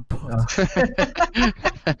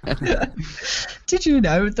 Did you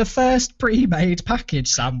know the first pre-made packaged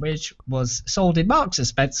sandwich was sold in Marks and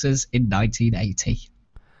Spencer's in 1980?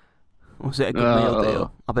 Was it a good meal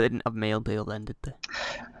deal? I bet they didn't have a meal deal then, did they?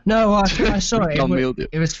 No, I saw it. Meal deal.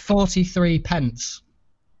 It was 43 pence.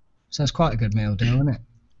 So it's quite a good meal deal, isn't it?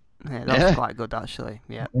 Yeah, that's quite good actually.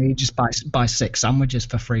 Yeah. You just buy 6 sandwiches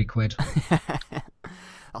for £3.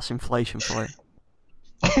 That's inflation for you.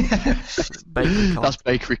 Bakery coin. That's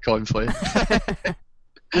bakery coin for you.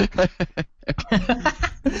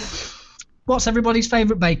 What's everybody's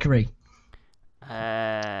favourite bakery?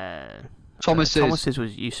 Thomas's. Thomas's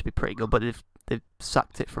used to be pretty good, but they've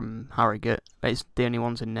sacked it from Harrogate. It's the only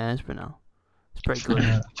ones in Knaresborough now. It's pretty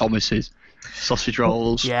good. Thomas's. Sausage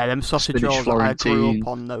rolls. Yeah, them sausage spinach rolls. I grew Florentine. up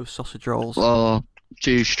on those sausage rolls. Oh,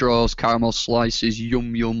 cheese straws, caramel slices,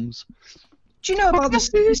 yums. Do you know about the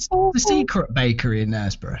secret bakery in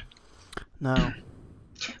Knaresborough? No.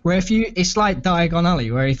 Where it's like Diagon Alley,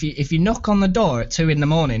 where if you knock on the door at 2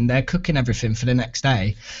 a.m, they're cooking everything for the next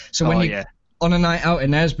day. So when on a night out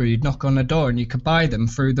in Knaresborough, you'd knock on the door and you could buy them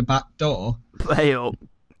through the back door. Play up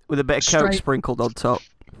with a bit of Coke sprinkled on top.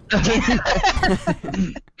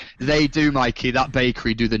 They do, Mikey. That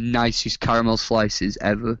bakery do the nicest caramel slices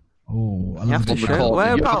ever. Oh, I You have love to it. show. You're the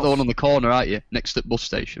Whereabouts? one on the corner, aren't you? Next to the bus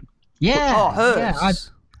station. Yeah. Oh, Hurst.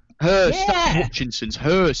 Yeah, Hurst. Yeah. That's Hutchinson's.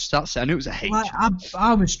 Hurst. That's it. I knew it was a H.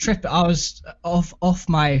 I was tripping. I was off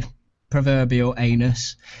my proverbial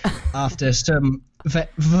anus after some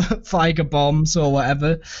Viger bombs or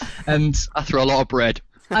whatever, and I throw a lot of bread.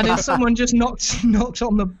 and then someone just knocked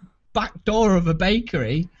on the back door of a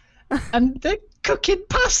bakery, and they're cooking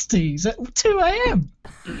pasties at 2 a.m.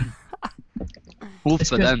 Wolf It's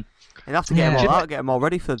for good. them. You'd have to get them Yeah. all out, get them all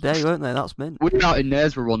ready for the day, weren't they? That's mint. We were out in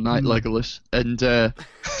Knaresborough one night, Legolas, and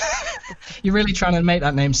You're really trying to make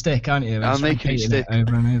that name stick, aren't you? I'm Just making it repeating stick.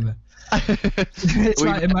 over and over. It's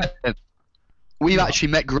like in my... we've actually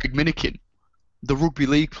met Greg Minikin, the rugby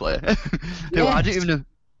league player. Who I didn't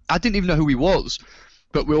even know who he was,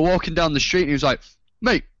 but we were walking down the street and he was like,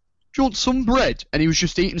 "Mate, do you want some bread?" And he was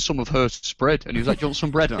just eating some of Hurst's bread, and he was like, "Do you want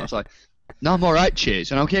some bread?" And I was like, "No, I'm alright,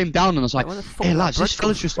 cheers." And I came down and I was like, Where the fuck "Hey did that lads, this bread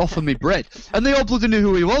fella's come just offered me bread," and they all bloody knew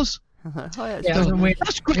who he was. Oh, yeah, it's Yeah, it was a done. weird,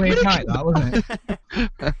 That's Greg weird night, Minikin. that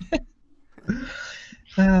wasn't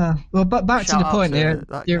it? Well, but back to Shout the out point to here.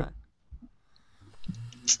 that You're, guy.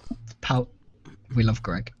 pal, we love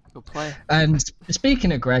Greg. Good player. And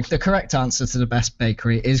speaking of Greg, the correct answer to the best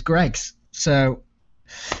bakery is Greg's. So,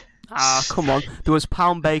 Ah, come on. There was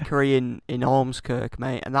Pound Bakery in Ormskirk,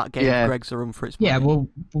 mate, and that gave Yeah. Greg's a run for its money. yeah, well,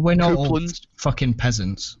 we're not all Coupland's. fucking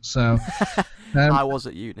peasants. So, I was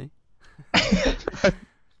at uni.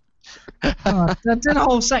 I did a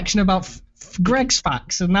whole section about Greg's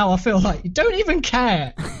facts, and now I feel like you don't even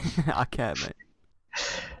care. I care, mate.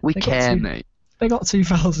 We They got care, two- mate. They got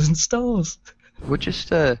 2,000 stores. We're just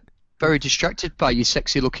very distracted by your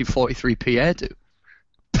sexy-looking 43p hairdo.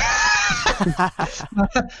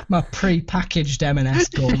 My pre-packaged M&S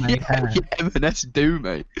gourmet hair. Yeah, M&S do,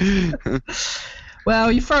 mate.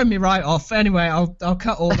 Well, you're throwing me right off. Anyway, I'll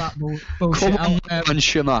cut all that bullshit Come on, out. man,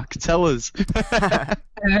 Shamak, tell us.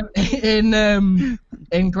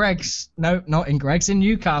 In Greg's, no, not in Greg's, in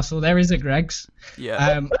Newcastle, there is a Greg's.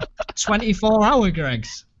 Yeah. 24-hour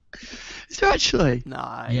Greg's. Is there actually?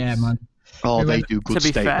 Nice. Yeah, man. Oh, We they went- do good To be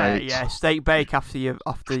steak fair, bakes. yeah, steak bake after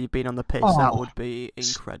you've been on the piss, Oh. that would be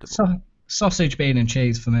incredible. Sausage, bean, and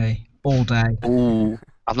cheese for me all day. Ooh,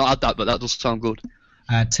 I've not had that, but that does sound good.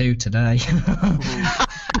 I had 2 today.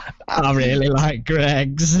 I really like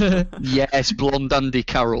Greg's. Yes, blonde Andy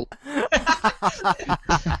Carroll. I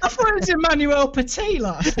thought it was Emmanuel Petit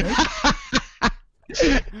last week.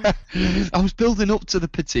 I was building up to the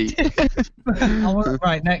petite.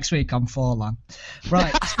 Right, next week I'm Forlan.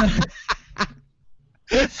 Right.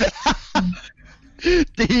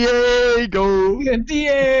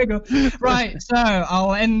 Diego. Right, so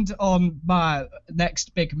I'll end on my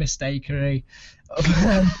next big mistakery.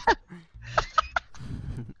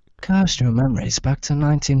 Cast your memories back to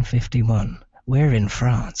 1951. We're in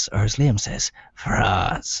France, or as Liam says,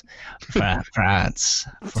 France. France.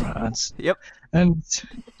 Yep. And,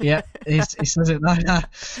 yeah, he says it like that.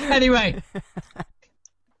 Anyway,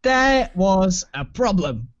 there was a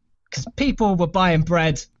problem. Because people were buying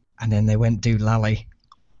bread, and then they went do lally.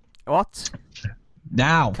 What?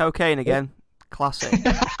 Now, Cocaine again. Classic.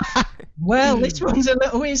 well, this one's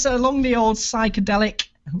it's along the old psychedelic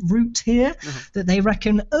route here that they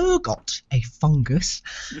reckon ergot, a fungus,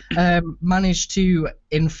 managed to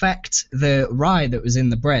infect the rye that was in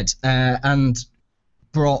the bread and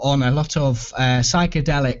brought on a lot of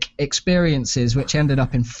psychedelic experiences, which ended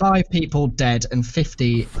up in 5 people dead and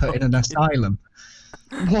 50 put in an asylum.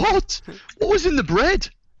 What? What was in the bread?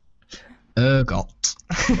 Ergot.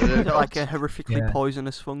 Is it like a horrifically Yeah.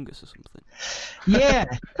 poisonous fungus or something? Yeah,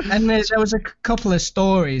 and there was a couple of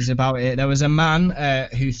stories about it. There was a man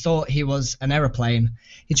who thought he was an aeroplane.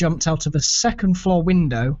 He jumped out of a second-floor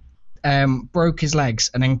window, broke his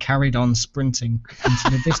legs, and then carried on sprinting into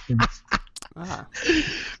the distance. Ah.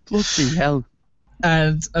 Bloody hell.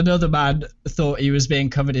 and another man thought he was being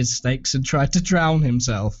covered in snakes and tried to drown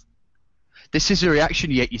himself. This is a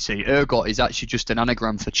reaction yet, you see. Ergot is actually just an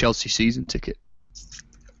anagram for Chelsea season ticket.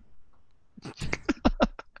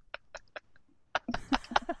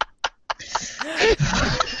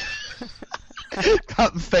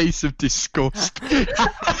 That face of disgust.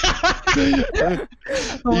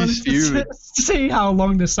 He's fuming. See how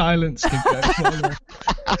long the silence can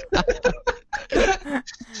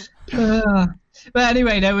go. But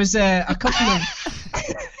anyway, there was a couple of...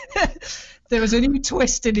 There was a new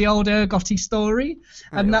twist in the old Ergotti story,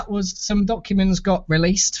 and that was some documents got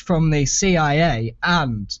released from the CIA,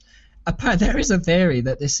 and there is a theory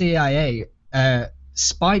that the CIA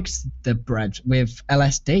spiked the bread with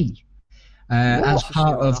LSD as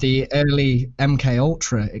part of the early MK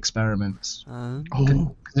Ultra experiments.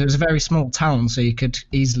 It was a very small town, so you could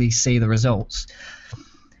easily see the results.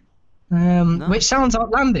 Which sounds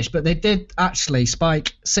outlandish, but they did actually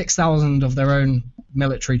spike 6,000 of their own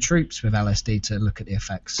military troops with LSD to look at the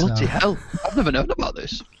effects. Bloody hell! I've never known about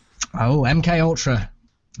this. Oh, MK Ultra,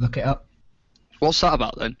 look it up. What's that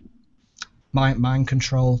about then? Mind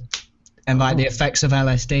control, and like the effects of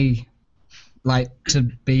LSD, like to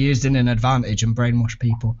be used in an advantage and brainwash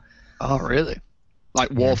people. Oh, really?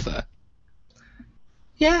 Like warfare?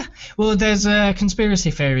 Yeah. Well, there's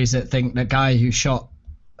conspiracy theories that think the guy who shot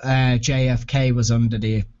JFK was under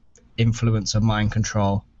the influence of mind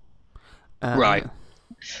control. Right.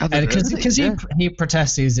 Because he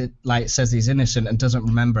protests, says he's innocent and doesn't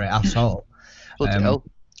remember it at all. Bloody hell.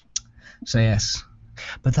 So yes,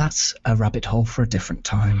 but that's a rabbit hole for a different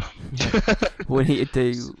time. We need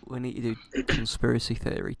to do conspiracy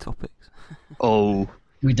theory topics. Oh,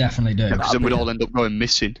 we definitely do. Because then we'd all end up going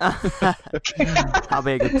missing. That'll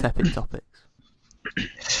be a good tepid topic.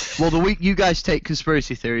 Well, the week you guys take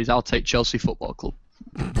conspiracy theories, I'll take Chelsea Football Club.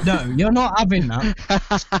 No, you're not having that.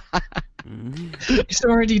 It's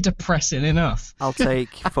already depressing enough. I'll take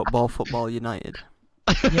Football United.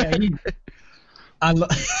 Yeah,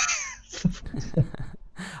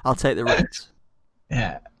 I'll take the Reds.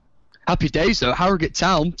 Yeah. Happy days though. Harrogate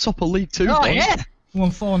Town, top of League 2. Oh yeah,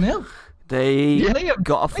 won 4-0. They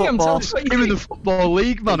got a football. We're in the Football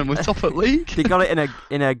League, man, and we're top at league. They got it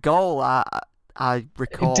in a goal. I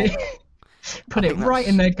recall. Put it right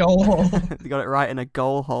in their goal hole. They got it right in a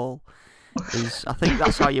goal hole. I think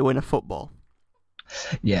that's how you win a football.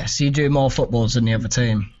 Yes, you do more footballs than the other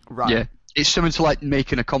team. Right. Yeah, it's something to like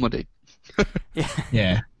making a comedy. Yeah.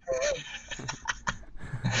 Yeah.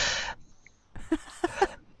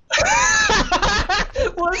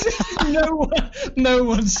 No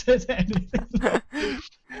one said anything.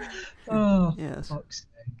 Oh, yes. Fuck's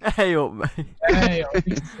Hey up, mate. Hey up. You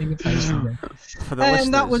can see your face again. For the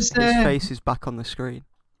listeners, his face is back on the screen.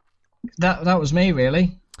 That was me,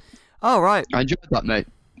 really. Oh, right. I enjoyed that, mate.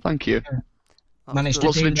 Thank you. Managed to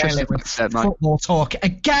Lots of derail interesting it with facts there, mate. football talk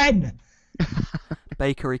again.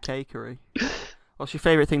 Bakery cakery. What's your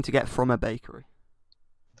favourite thing to get from a bakery?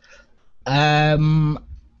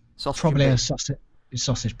 Sausage probably a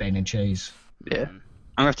sausage, bean and cheese. Yeah. I'm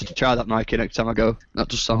gonna have to try that, Mikey, next time I go. That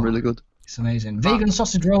does sound really good. It's amazing. Vegan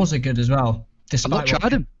sausage rolls are good as well. I've not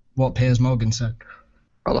tried them. What Piers Morgan said.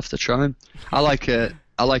 I'll have to try them. I like a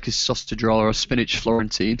sausage roll or a spinach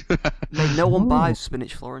Florentine. Mate, no one buys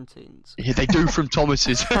spinach Florentines. Yeah, they do from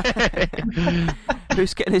Thomas's.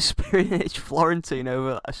 Who's getting a spinach Florentine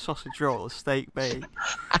over a sausage roll, a steak bake?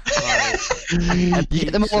 You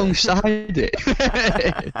get them alongside it.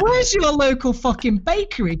 Where's your local fucking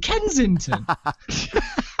bakery? Kensington.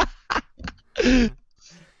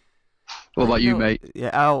 What about you, mate?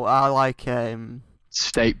 Yeah, I like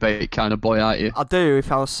steak bake kind of boy, aren't you? I do if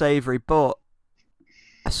I was savoury, but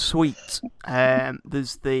a sweet.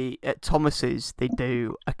 There's at Thomas's they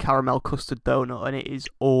do a caramel custard donut, and it is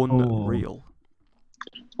unreal.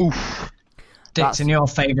 Oof. Dixon, your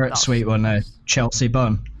favourite sweet one, Chelsea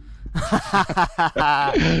bun.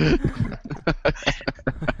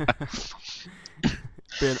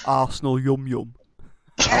 Be an Arsenal yum yum.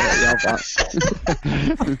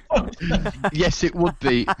 Yes, it would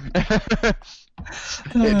be.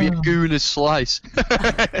 It'd be a Gooner's slice.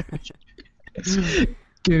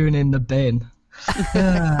 Goon in the bin.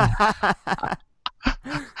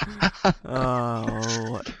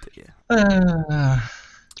 Oh dear.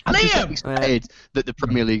 I'm just excited that the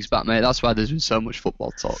Premier League's back, mate. That's why there's been so much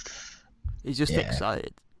football talk. He's just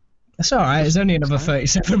excited. That's alright, it's only another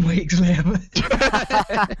 37 weeks, Liam.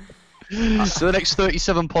 So the next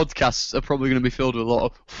 37 podcasts are probably going to be filled with a lot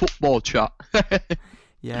of football chat.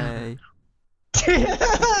 Yay.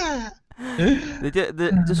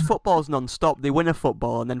 Just football's non-stop. They win a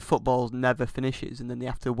football and then football never finishes, and then they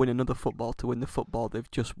have to win another football to win the football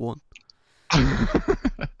they've just won.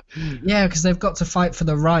 Yeah, because they've got to fight for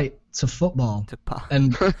the right to football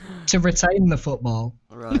and to retain the football.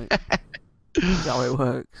 Right. That's how it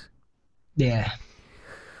works. Yeah.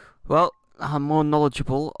 Well, I'm more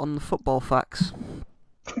knowledgeable on the football facts.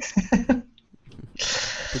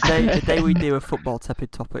 The day we do a football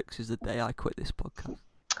tepid topics is the day I quit this podcast.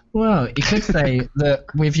 Well, you could say that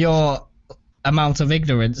with your amount of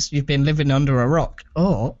ignorance, you've been living under a rock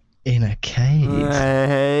or in a cave.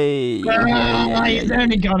 Hey. You've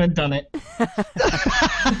only gone and done it.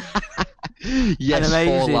 Yes, an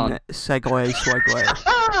amazing Forlan. segue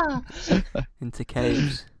into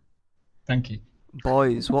caves. Thank you.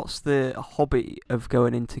 Boys, what's the hobby of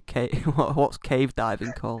going into cave? What's cave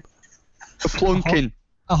diving called? A plunking.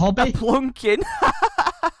 A hobby? Plunking.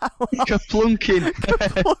 Plunking.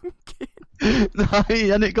 Plunking.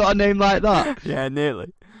 Hasn't it got a name like that? Yeah,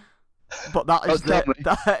 nearly. But that is tell me.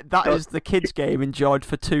 that is the kids' game enjoyed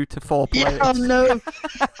for 2 to 4 players. Yeah, no.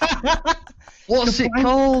 What's it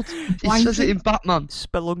called? He says it in Batman.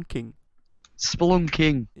 Spelunking.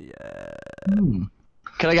 Spelunking. Yeah.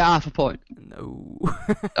 Can I get half a point? No.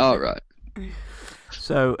 All right.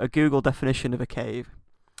 So, a Google definition of a cave.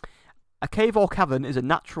 A cave or cavern is a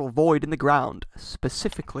natural void in the ground,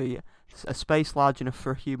 specifically a space large enough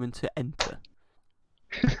for a human to enter.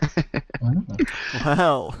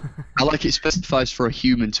 Well, I like it specifies for a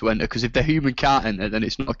human to enter, because if the human can't enter, then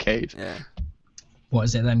it's not a cave. yeah, What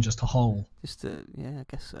is it then? Just a hole? I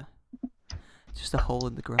guess so. Just a hole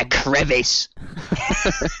in the ground. A crevice.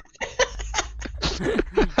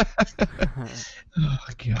 Oh,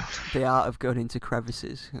 God. The art of going into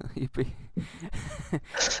crevices. You'd be.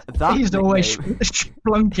 That He's always nickname-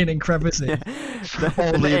 splunking in crevices. Yeah.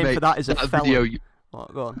 The Only, name mate, for that is a that felon. video.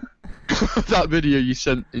 What, go on. That video you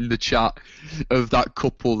sent in the chat of that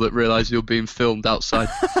couple that realised they were being filmed outside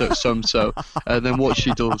so, and then what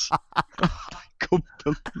she does. I can't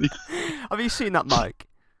believe. Have you seen that, Mike?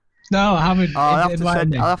 No, I haven't. I'll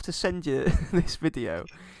Enlighten me. have to send you this video.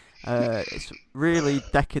 It's really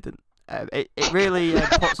decadent. It really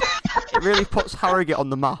puts Harrogate on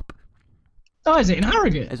the map. Oh, is it in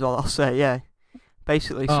Harrogate? Is all I'll say. Yeah.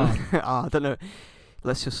 Basically, I don't know.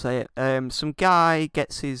 Let's just say it. Some guy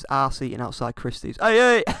gets his arse eaten outside Christie's.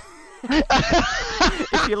 Hey!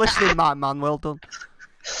 If you're listening, my man, well done.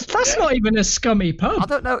 That's not even a scummy pub. I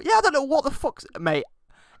don't know. Yeah, I don't know what the fuck's, mate.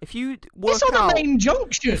 If you work It's on out, the main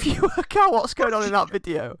junction. if you work out what's going on in that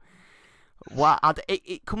video, wow,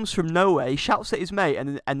 it comes from nowhere. He shouts at his mate,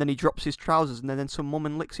 and then he drops his trousers, and then some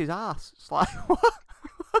woman licks his ass. It's like,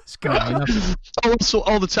 what's going on?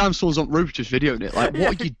 All the time someone's on roof just videoing it. Like,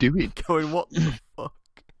 what are you doing? Going, what the fuck?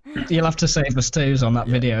 You'll have to save us twos on that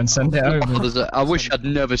video and send it over. I wish I'd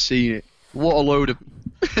never seen it. What a load of.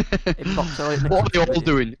 What are they all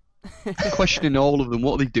doing? Questioning all of them.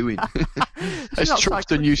 What are they doing? As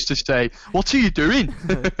Truxton used to say, "What are you doing?"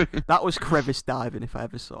 That was crevice diving, if I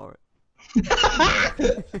ever saw it.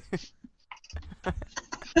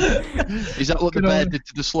 Is that what the bear did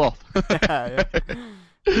to the sloth? Yeah.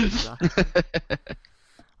 Exactly.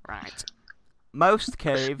 Right. Most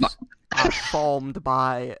caves are formed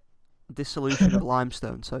by dissolution of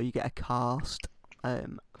limestone, so you get a karst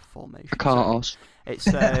formation. A karst. It's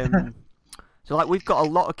so like we've got a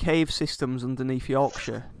lot of cave systems underneath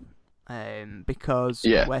Yorkshire, because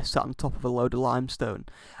we're sat on top of a load of limestone,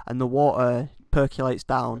 and the water percolates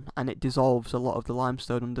down and it dissolves a lot of the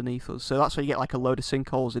limestone underneath us. So that's why you get like a load of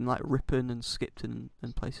sinkholes in like Ripon and Skipton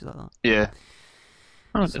and places like that. Yeah.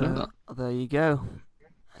 I don't know that. There you go.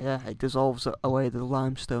 Yeah, it dissolves away the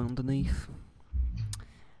limestone underneath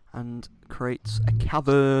and creates a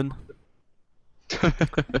cavern.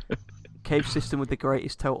 Cave system with the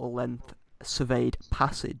greatest total length surveyed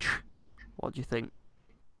passage. What do you think?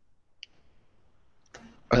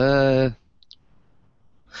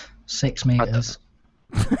 6 meters.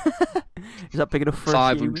 Is that big enough for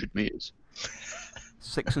 500 meters.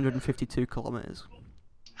 652 kilometers.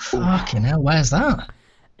 Fucking hell, where's that?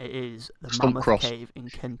 It is the Stump Mammoth Cross. Cave in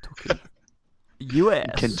Kentucky.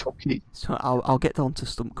 US. Kentucky. So I'll get on to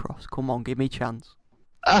Stump Cross. Come on, give me a chance.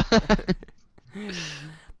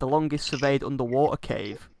 The longest surveyed underwater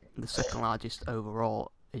cave, the second largest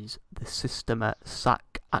overall, is the Sistema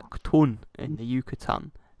Sac-Actun in the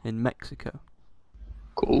Yucatan in Mexico.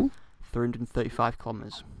 Cool. 335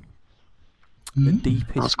 kilometers. The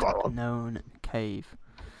deepest That's quite a lot. known cave,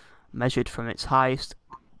 measured from its highest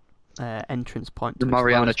entrance point The to its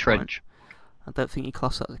Mariana lowest Trench. point. I don't think you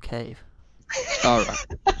class that as a cave. All right.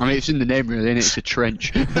 I mean, it's in the name, really, isn't it? It's a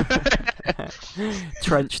trench.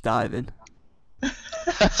 Trench diving.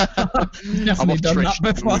 Definitely done that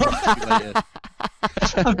before.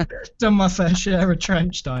 I've done my fair share of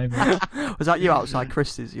trench diving. Was that you outside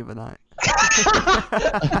Christie's the other night?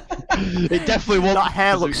 It definitely wasn't. That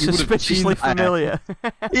hair looks suspiciously familiar.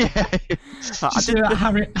 Yeah. I did a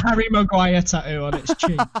Harry Maguire tattoo on its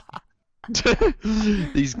cheek.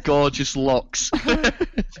 These gorgeous locks.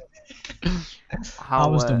 I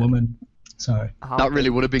was the woman. Sorry. That really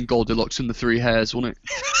would have been Goldilocks and the three hairs, wouldn't it?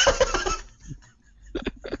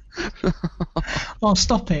 Oh,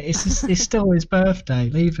 stop it. It's still his birthday.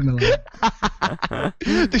 Leave him alone.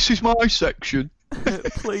 This is my section.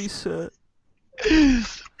 Please, sir. The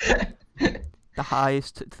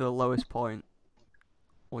highest to the lowest point.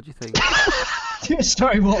 What do you think?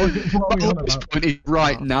 Sorry, what are we on This about? point is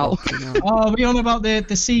right now. Oh, are we on about the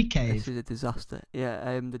sea This cave? is a disaster.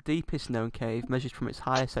 Yeah, the deepest known cave measured from its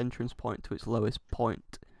highest entrance point to its lowest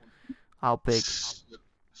point. How big?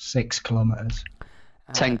 6 kilometres.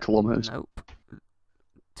 10 kilometres. Nope.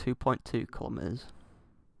 2.2 kilometres.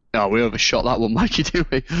 No, we overshot that one, Mikey,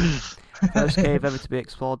 didn't we? First cave ever to be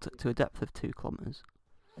explored to a depth of 2 kilometres.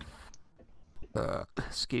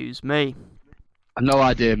 Excuse me. I've no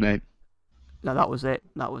idea, mate. No, that was it.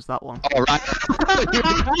 That was that one. All right.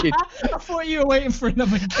 I thought you were waiting for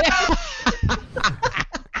another guess.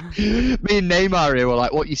 Me and Neymar here were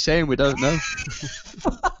like, what are you saying? We don't know.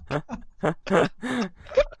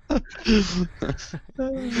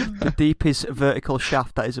 The deepest vertical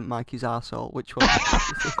shaft that isn't Mikey's arsehole. Which one?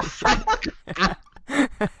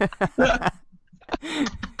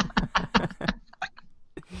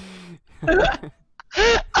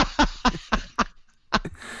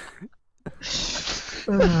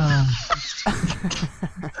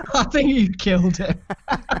 I think you killed him.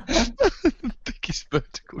 Biggest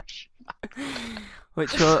vertical shaft.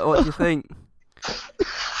 Which one? What do you think?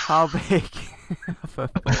 How big? For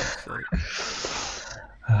fuck's sake.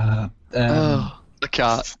 I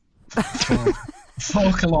can't.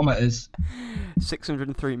 4 kilometres.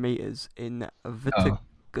 603 meters in Vitica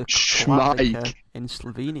Schmike. in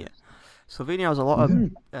Slovenia. Slovenia has a lot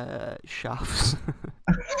of shafts.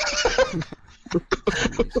 I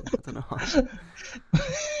don't know.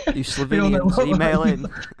 You Slovenians, email in.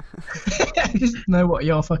 I just know what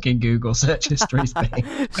your fucking Google search history's been.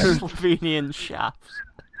 Slovenian shafts.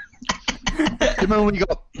 Remember when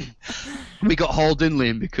we got hauled in,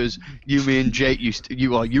 Liam, because you and Jake used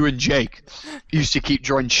to keep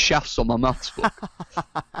drawing shafts on my maths book.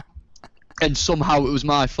 And somehow it was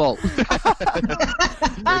my fault. We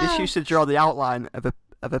just used to draw the outline of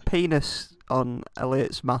a penis on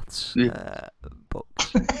Elliot's maths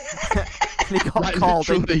books. And he got called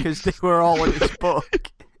in because they were all in his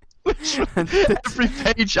book. Every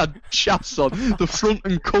page had shafts on. The front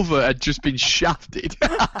and cover had just been shafted.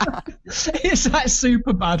 It's like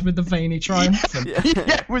super bad with the veiny triumphant.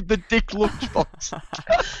 Yeah, with the dick lunchbox.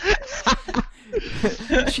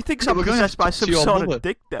 She thinks I'm possessed by some sort of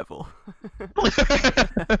dick devil.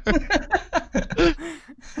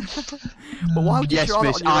 But why would you draw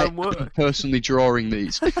that on your own work? I'm personally drawing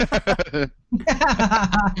these. Like,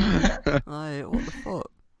 what the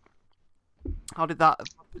fuck? How did that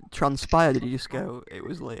transpire? Did you just go, it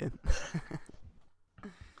was Liam?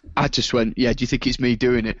 I just went, yeah, do you think it's me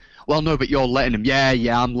doing it? Well, no, but you're letting him. Yeah,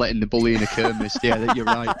 I'm letting the bullying occur, miss. Yeah, you're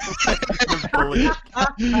right.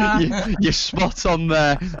 You're spot on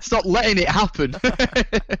there. Stop letting it happen.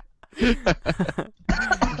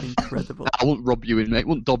 Incredible. I won't rob you in, mate. I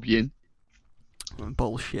won't dob you in.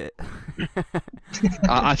 Bullshit.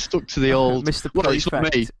 I stuck to the old... Mr. Well, it's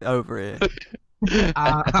not me. Over here.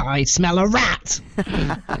 I smell a rat.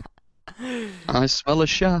 I smell a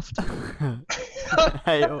shaft.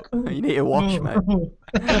 Hey, you need to wash, mate.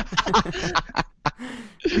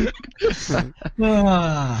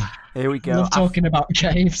 Here we go. Love talking about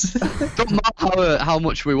caves. Don't matter how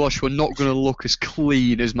much we wash, we're not going to look as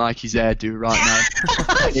clean as Mikey's hair do right now.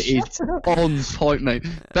 It is on point, mate.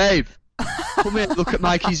 Babe, come here, look at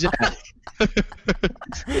Mikey's hair.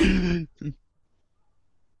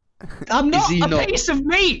 I'm not a piece of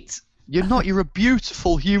meat. You're not. You're a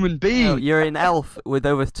beautiful human being. No, you're an elf with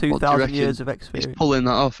over 2,000 years of experience. He's pulling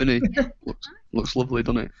that off, isn't he? looks lovely,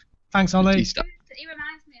 doesn't it? Thanks, Ollie. He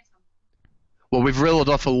reminds me of something. Well, we've reeled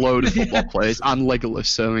off a load of football players and Legolas,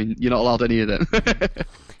 so I mean, you're not allowed any of them.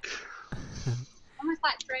 Almost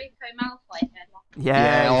like Draco Malfoy.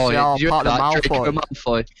 Yeah, you part of that, Draco Malfoy.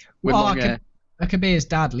 Malfoy with long hair. I could be his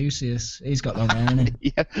dad, Lucius. He's got long hair, hasn't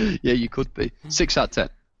he? Yeah, you could be. 6 out of 10.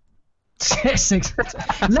 6.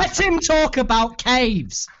 Let him talk about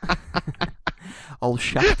caves. Old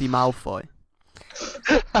Shafty Malfoy.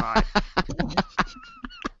 Right.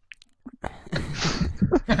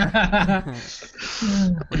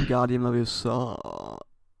 Wingardium Leviosa.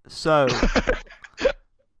 So,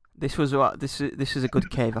 this is a good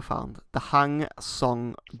cave I found. The Hang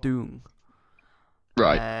Song Doong.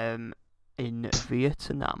 Right. In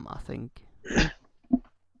Vietnam, I think.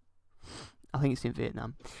 I think it's in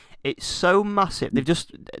Vietnam. It's so massive. They've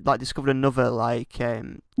just discovered another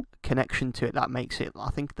connection to it that makes it,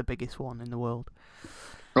 I think, the biggest one in the world.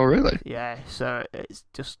 Oh, really? Yeah. So it's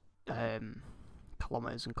just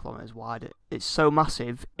kilometers and kilometers wide. It's so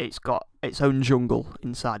massive. It's got its own jungle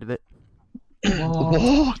inside of it.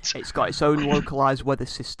 What? It's got its own localized weather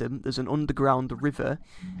system. There's an underground river,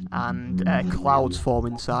 and clouds form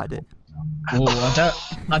inside it. Oh,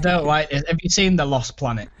 I don't like it. Have you seen The Lost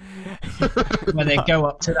Planet? Where they go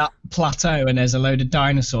up to that plateau and there's a load of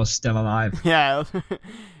dinosaurs still alive. Yeah.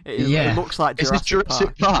 It looks like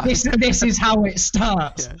Jurassic Park. This is how it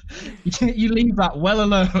starts. Yeah. You leave that well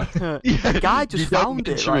alone. The guy just found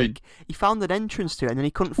it. He found an entrance to it, and then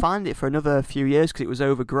he couldn't find it for another few years because it was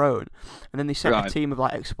overgrown. And then they sent a team of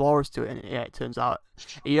explorers to it, and it turns out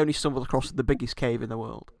he only stumbled across the biggest cave in the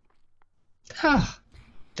world.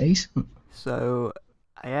 Decent. So,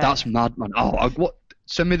 yeah. That's mad, man. Oh, what?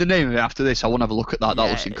 Send me the name of it after this. I want to have a look at that. That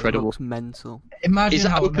looks incredible. It looks mental. Imagine is that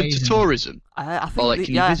how open amazing. to tourism? I think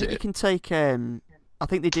can you visit you it? can take. I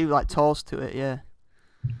think they do tours to it. Yeah.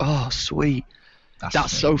 Oh, sweet.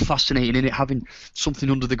 That's so fascinating, in it having something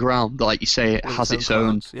under the ground, like you say, it has its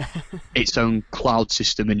own cloud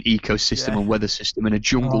system and ecosystem and weather system and a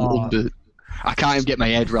jungle under. I can't even get my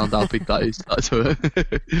head around how big that is.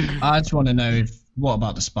 I just want to know what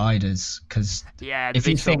about the spiders? Because if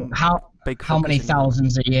you think how many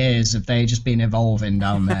thousands of years have they just been evolving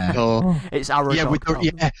down there? It's Aragog.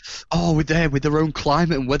 with their own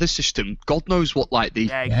climate and weather system. God knows what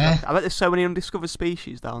exactly. I bet there's so many undiscovered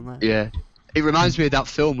species down there. Yeah. It reminds me of that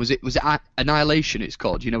film. Was it Annihilation? It's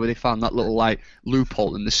called. Where they found that little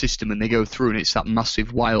loophole in the system and they go through and it's that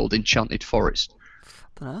massive wild enchanted forest.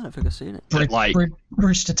 I don't know. I don't think I've seen it.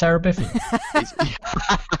 Bridge to Terabithia.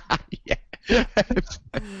 Yeah.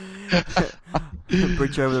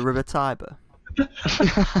 Bridge over the River Tiber.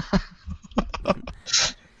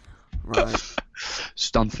 Right.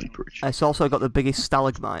 Stamford Bridge. It's also got the biggest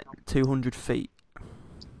stalagmite, 200 feet.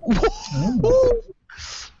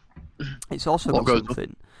 It's also got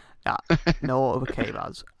something that no other cave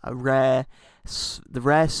has. The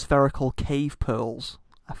rare spherical cave pearls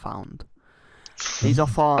I found. These are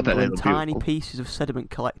formed when tiny pieces of sediment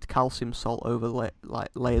collect calcium salt over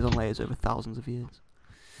layers on layers over thousands of years.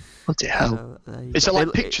 What the hell? Is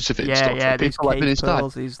it pictures of it? Yeah, these cave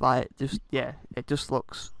pearls is it just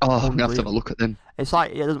looks. Oh, I'm gonna have to have a look at them. It's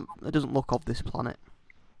it doesn't look of this planet.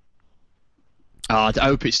 I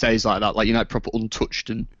hope it stays like that, proper untouched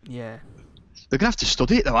and. Yeah. They're gonna have to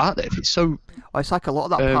study it though, aren't they? If it's so. Well, it's like a lot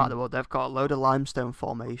of that part of the world. They've got a load of limestone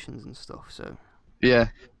formations and stuff. So. Yeah.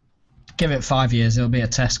 Give it 5 years, it'll be a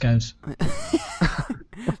Tesco's.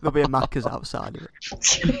 There'll be a Macca's outside of it.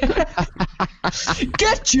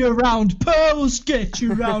 Get you round pearls, get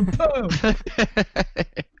you round pearls.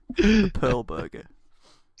 The Pearl Burger.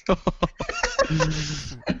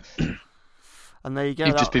 And there you go.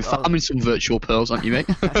 You've just been farming some virtual pearls, haven't you, mate?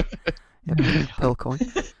 Pearl coin.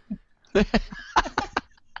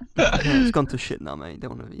 It's gone to shit now, mate. You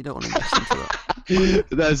don't want to invest into that.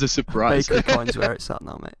 There's a surprise. Bakery coin's where it's at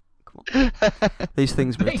now, mate. Come on. These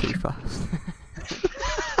things move too fast.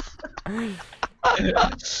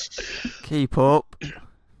 Keep up.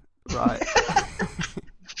 Right.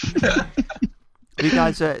 Have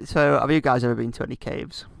you guys ever been to any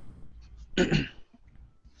caves?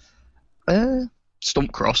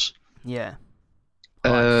 Stump Cross. Yeah.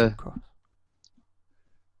 I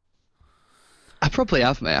probably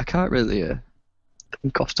have, mate. I can't really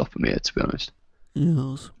think off the top of my head, to be honest.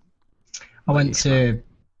 Yes. I went to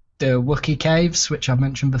the Wookiee Caves, which I've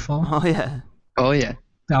mentioned before. Oh, yeah. Oh, yeah.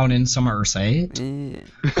 Down in Somerset. Yeah.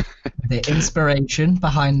 The inspiration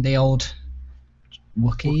behind the old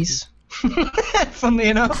Wookiees. Funnily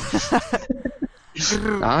enough.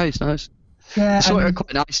 Nice. Yeah, it's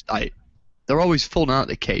quite nice. They're always fun, aren't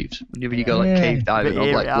they, caves? Whenever you go cave diving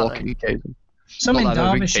or walking in caves. Some in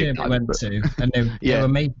Derbyshire we went to, and they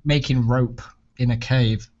were making rope in a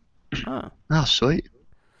cave. Oh, sweet.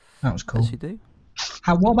 That was cool. Yes, you do.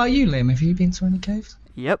 What about you, Liam? Have you been to any caves?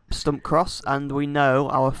 Yep, Stump Cross, and we know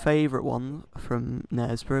our favourite one from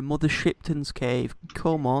Knaresborough, Mother Shipton's Cave.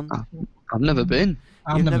 Come on. I've never been.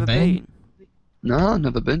 I've never been. No, I've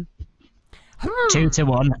never been.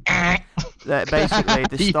 2-1. Basically,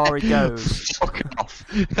 the story goes. Fuck off.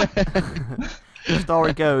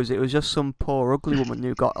 story goes, it was just some poor ugly woman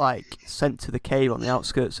who got like sent to the cave on the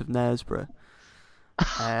outskirts of Knaresborough,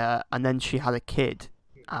 and then she had a kid,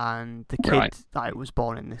 and the kid like was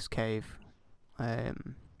born in this cave,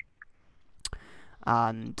 and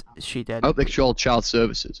she did. I hope they called child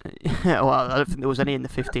services. Well, I don't think there was any in the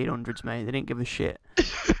 1500s, mate. They didn't give a shit.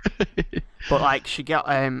 But like, she got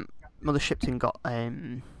Mother Shipton got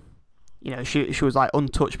you know, she was like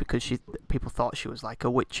untouched because people thought she was like a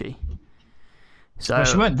witchy. So Well,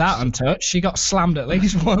 she weren't that untouched. She got slammed at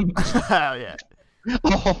least once. oh yeah.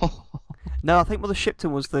 Oh. No, I think Mother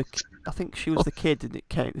Shipton was I think she was the kid,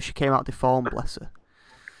 and she came out deformed, bless her.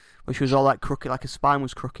 But she was all like crooked, like her spine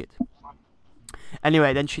was crooked.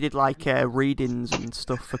 Anyway, then she did like readings and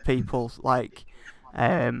stuff for people, like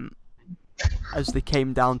as they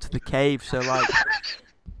came down to the cave. So like,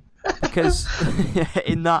 because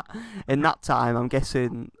in that time, I'm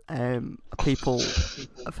guessing people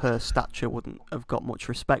of her stature wouldn't have got much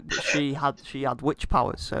respect. But she had witch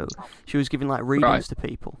powers, so she was giving like readings to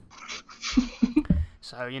people.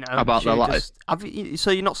 So you know, how about their life?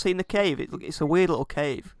 So you're not seeing the cave? It's a weird little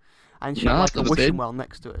cave, and she had like a wishing well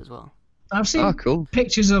next to it as well. I've seen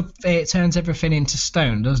pictures of it. Turns everything into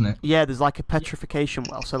stone, doesn't it? Yeah, there's like a petrification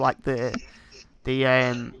well. So like there's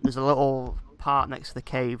a little part next to the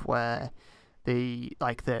cave where the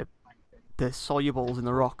solubles in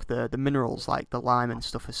the rock, the minerals like the lime and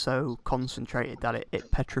stuff are so concentrated that it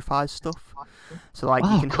petrifies stuff. So like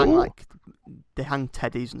you can hang like they hang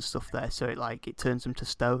teddies and stuff there, so it turns them to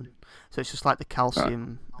stone. So it's just like the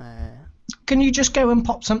calcium. Can you just go and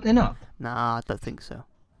pop something up? Nah, I don't think so.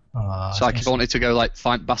 Oh, so like if I wanted to go like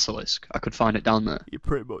find basilisk, I could find it down there. You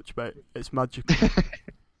pretty much, mate. It's magical.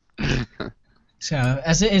 So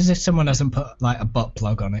as if someone hasn't put like a butt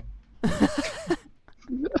plug on it.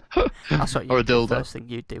 That's what or a dildo. First thing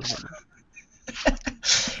you'd do, isn't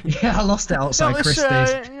it? Yeah, I lost it outside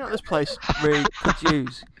Christie's. You know this place really could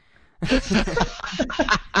use.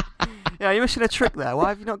 Yeah, you're missing a trick there. Why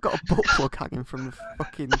have you not got a butt plug hanging from the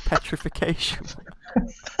fucking petrification?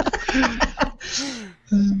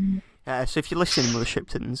 Yeah, so if you're listening, Mother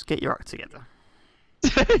Shiptons, get your act together.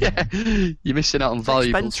 Yeah, you're missing out on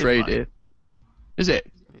valuable trade here. Is it?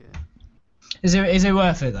 Yeah. Is it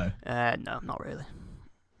worth it though? No, not really.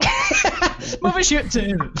 Mother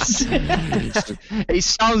Shiptons. It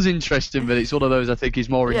sounds interesting, but it's one of those I think is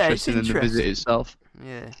more interesting than the visit itself.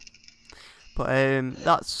 Yeah. But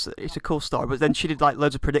it's a cool story. But then she did like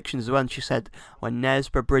loads of predictions as well. And she said when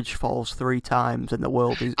Knaresborough Bridge falls 3 times, and the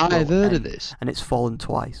world is. I've heard of this. And it's fallen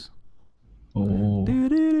twice. Oh.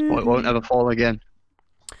 Well, it won't ever fall again.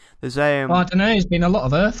 There's well, I don't know. There's been a lot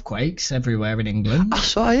of earthquakes everywhere in England.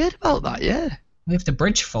 That's what I heard about that. Yeah. If the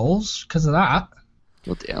bridge falls because of that.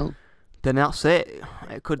 Bloody hell. Then that's it.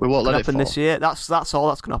 It could We won't let it happen fall. this year. That's all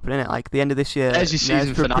that's going to happen, innit? Like the end of this year, There's your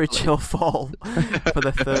season Knaresborough finale. Bridge will fall for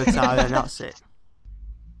the 3rd time, and that's it.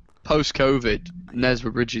 Post-COVID,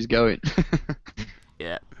 Knaresborough Bridge is going.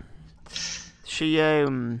 Yeah. She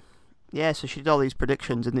so she did all these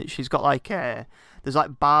predictions, and she's got like there's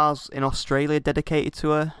like bars in Australia dedicated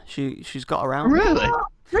to her. She's got around. Really?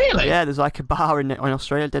 Really? Yeah, there's like a bar in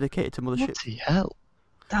Australia dedicated to Mother Ship. What the hell?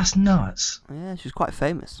 That's nuts. Yeah, she's quite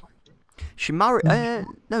famous. She married.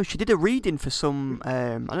 No, she did a reading for some.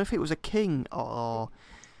 I don't know if it was a king or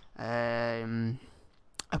a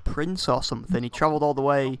prince or something. He travelled all the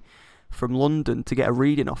way from London to get a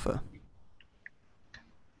reading off her.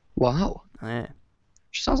 Wow. Yeah.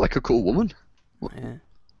 She sounds like a cool woman. Yeah.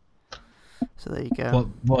 So there you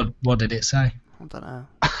go. What did it say? I don't know.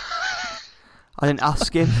 I didn't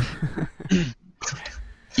ask him.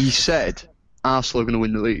 He said Arsenal are going to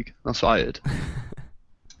win the league. That's what I heard.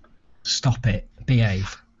 Stop it.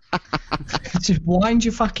 Behave. Just wind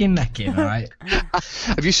your fucking neck in, alright?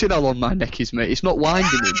 Have you seen how long my neck is, mate? It's not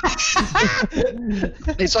winding in.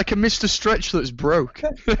 It's like a Mr. Stretch that's broke.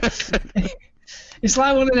 It's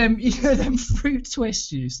like one of them, them fruit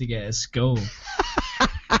twists you used to get at school.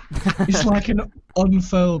 It's like an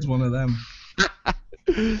unfurled one of them.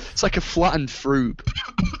 It's like a flattened fruit.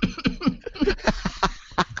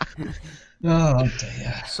 Oh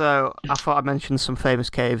dear. So I thought I'd mention some famous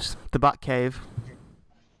caves. The Bat Cave.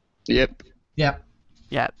 Yep. Yep.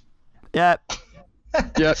 Yep. Yep.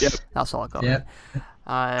 That's all I got. Yep.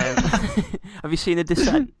 Have you seen The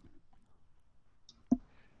Descent?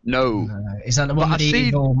 No. Is that the one with the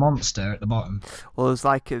evil monster at the bottom? Well, there's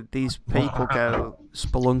like these people go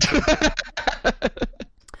spelunking.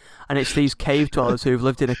 And it's these cave dwellers who've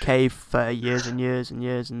lived in a cave for years and years and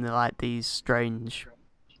years, and they're like these strange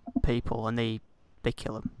people, and they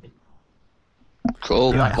kill them.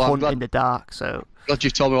 Cool. They like Well, hunt in the dark, so... glad you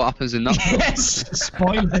told me what happens in that film. Yes!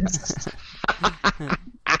 Spoilers!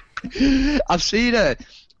 I've seen it.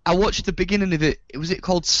 I watched the beginning of it. Was it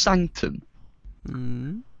called Sanctum?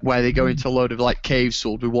 Where they go into a load of like caves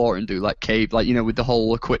filled with water and do like cave, like, you know, with the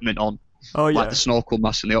whole equipment on. Oh yeah. Like the snorkel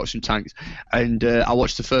mask and the oxygen tanks. And I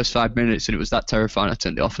watched the first 5 minutes and it was that terrifying I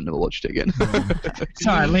turned it off and never watched it again.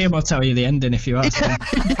 Sorry, Liam will tell you the ending if you ask him.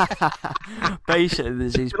 Basically,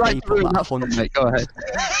 there's these people that hunt. Mate, go ahead.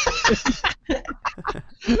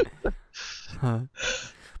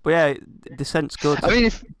 But yeah, Descent's good. I mean,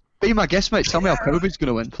 if be my guest, mate, tell me how COVID's going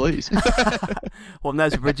to win, please. Well,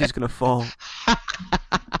 there's a bridge is going to fall.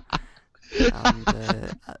 And,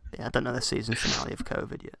 yeah, I don't know the season finale of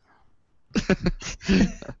COVID yet.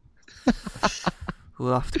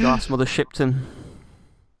 We'll have to go ask Mother Shipton.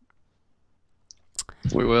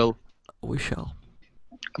 We will. We shall.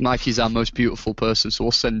 Mikey's our most beautiful person, so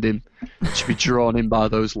we'll send him to be drawn in by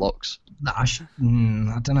those locks. I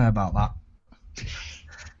don't know about that.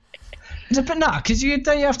 But no, because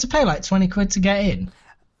don't you have to pay like 20 quid to get in?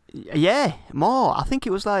 Yeah, more. I think it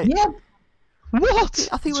was like. Yeah. What?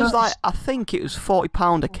 I think it was like. I think it was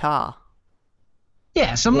 £40 a car.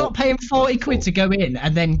 Yeah, so I'm not paying 40 quid to go in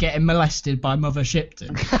and then getting molested by Mother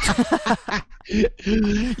Shipton.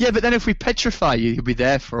 Yeah, but then if we petrify you, you'll be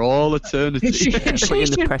there for all eternity. She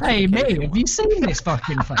should pay me. Have you seen this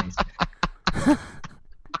fucking face?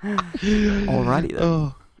 Alrighty then.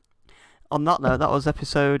 Oh. On that note, that was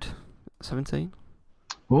episode 17.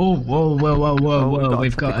 Whoa.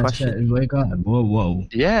 We've got a question. Whoa.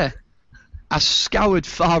 Yeah. I scoured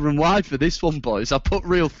far and wide for this one, boys. I put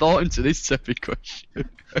real thought into this Teppy question.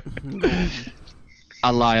 I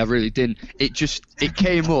lie, I really didn't. It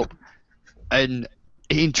came up and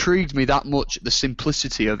it intrigued me that much, the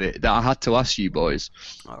simplicity of it, that I had to ask you boys.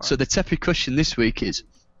 Right. So the Teppy question this week is,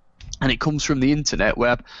 and it comes from the internet,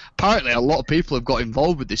 where apparently a lot of people have got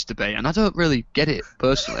involved with this debate, and I don't really get it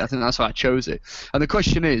personally. I think that's why I chose it. And the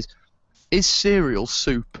question is cereal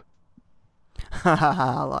soup?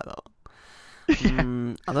 I like that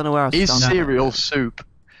one. I don't know where I stand. Is cereal soup?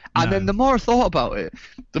 No. And then the more I thought about it,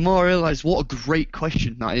 the more I realised what a great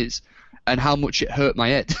question that is, and how much it hurt my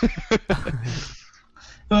head.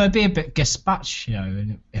 Well, it'd be a bit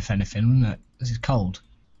gazpacho, if anything, wouldn't it? Because it's cold.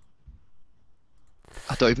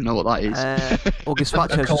 I don't even know what that is. Well,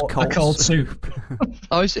 gazpacho is just cold soup.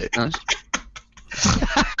 Oh, is it? Nice.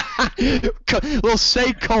 Well,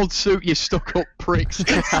 say cold soup, you stuck-up pricks.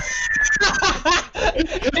 Do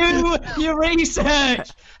your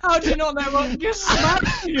research. How do you not know what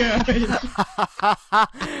gazpacho is?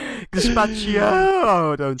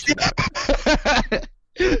 Gazpacho, don't you?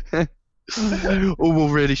 Oh, well,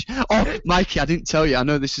 really. Oh, Mikey, I didn't tell you. I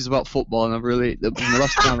know this is about football, and the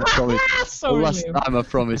last time I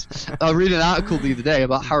promised. I read an article the other day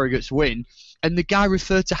about Harrogate's win, and the guy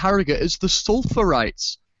referred to Harrogate as the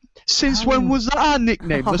Sulphurites. Since when was that our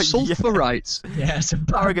nickname? The Sulphurites. Yeah, it's a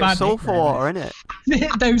Harrogate sulphur water, isn't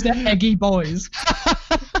it? Those are eggy boys.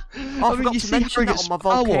 I forgot to mention that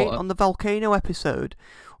on the volcano episode.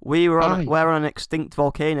 We're on an extinct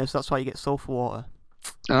volcano, so that's why you get sulphur water.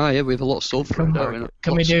 Ah, yeah, we have a lot of sulphur.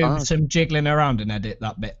 Can we do some jiggling around and edit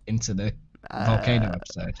that bit into the volcano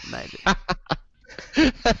episode? Maybe.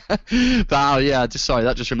 But yeah, sorry,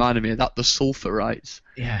 that just reminded me of that, the Sulphurites.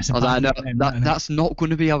 Yeah, I was like, no, that's not going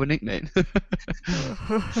to be our nickname.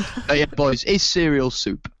 But yeah, boys, is cereal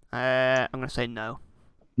soup? I'm going to say no.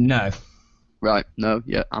 No. Right, no,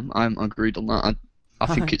 yeah, I'm agreed on that. I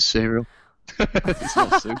think it's cereal. It's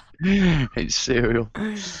not soup. It's cereal.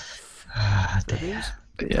 Dear.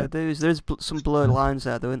 Yeah. There's some blurred lines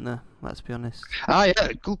there, though, isn't there? Let's be honest. Ah, yeah,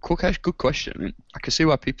 good question. I mean, I can see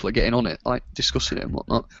why people are getting on it, like discussing it and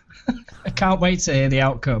whatnot. I can't wait to hear the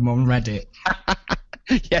outcome on Reddit.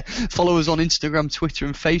 Yeah, follow us on Instagram, Twitter,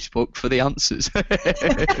 and Facebook for the answers.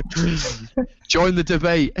 Join the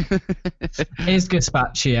debate. Here's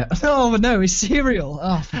gazpacho. Oh no, it's cereal.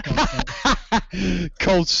 Oh, for God's sake.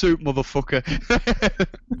 Cold soup, motherfucker.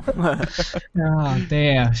 Oh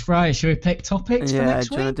dear. Right, should we pick topics for next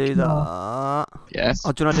week? Yeah, do you want to do that? Yes.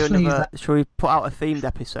 Or do you want to do another? Shall we put out a themed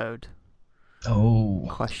episode? Oh.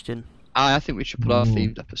 Question. I think we should put out a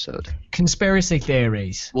themed episode. Conspiracy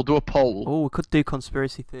theories. We'll do a poll. Oh, we could do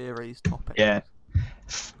conspiracy theories topics. Yeah.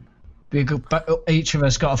 But each of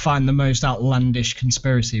us got to find the most outlandish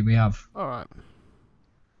conspiracy we have. All right.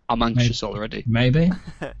 I'm anxious already. Maybe.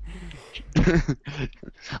 I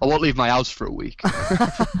won't leave my house for a week.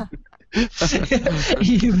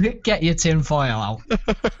 You get your tinfoil out.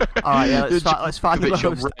 Alright, yeah, let's find the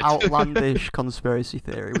most outlandish conspiracy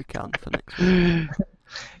theory we can for next week.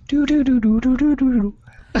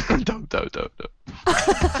 Don't.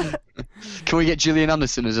 Can we get Gillian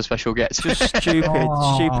Anderson as a special guest? Just stupid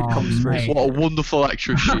conspiracy. What a wonderful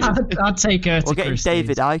actress she is. I'd take her to We're getting Christie's.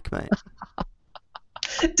 David Icke, mate.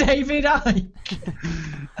 David Icke.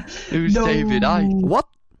 Who's David Icke? What?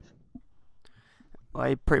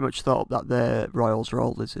 I pretty much thought that the Royals were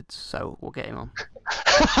all lizards, so we'll get him on.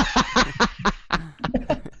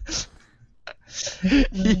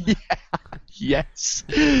 Yeah. Yes.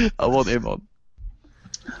 I want him on.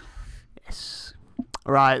 Yes.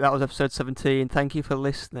 Right, that was episode 17. Thank you for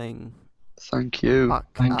listening. Thank you. Back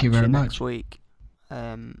Thank you at very next much. week.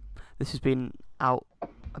 This has been out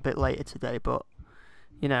a bit later today, but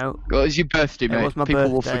you know, Well, it's your birthday, it mate. was my People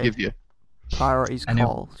will birthday. forgive you. Priorities I know.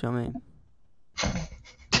 call. Do you know what I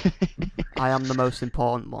mean? I am the most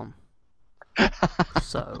important one.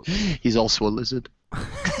 So He's also a lizard.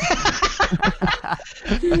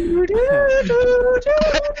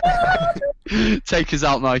 Take us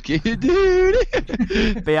out, Mikey.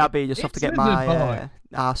 BRB, just have to It's get a my good boy.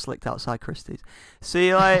 arse licked outside Christie's. See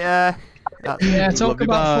you later. That's Yeah, it. talk Love you,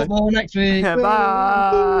 about bye. football next week. Bye.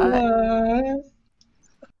 Bye.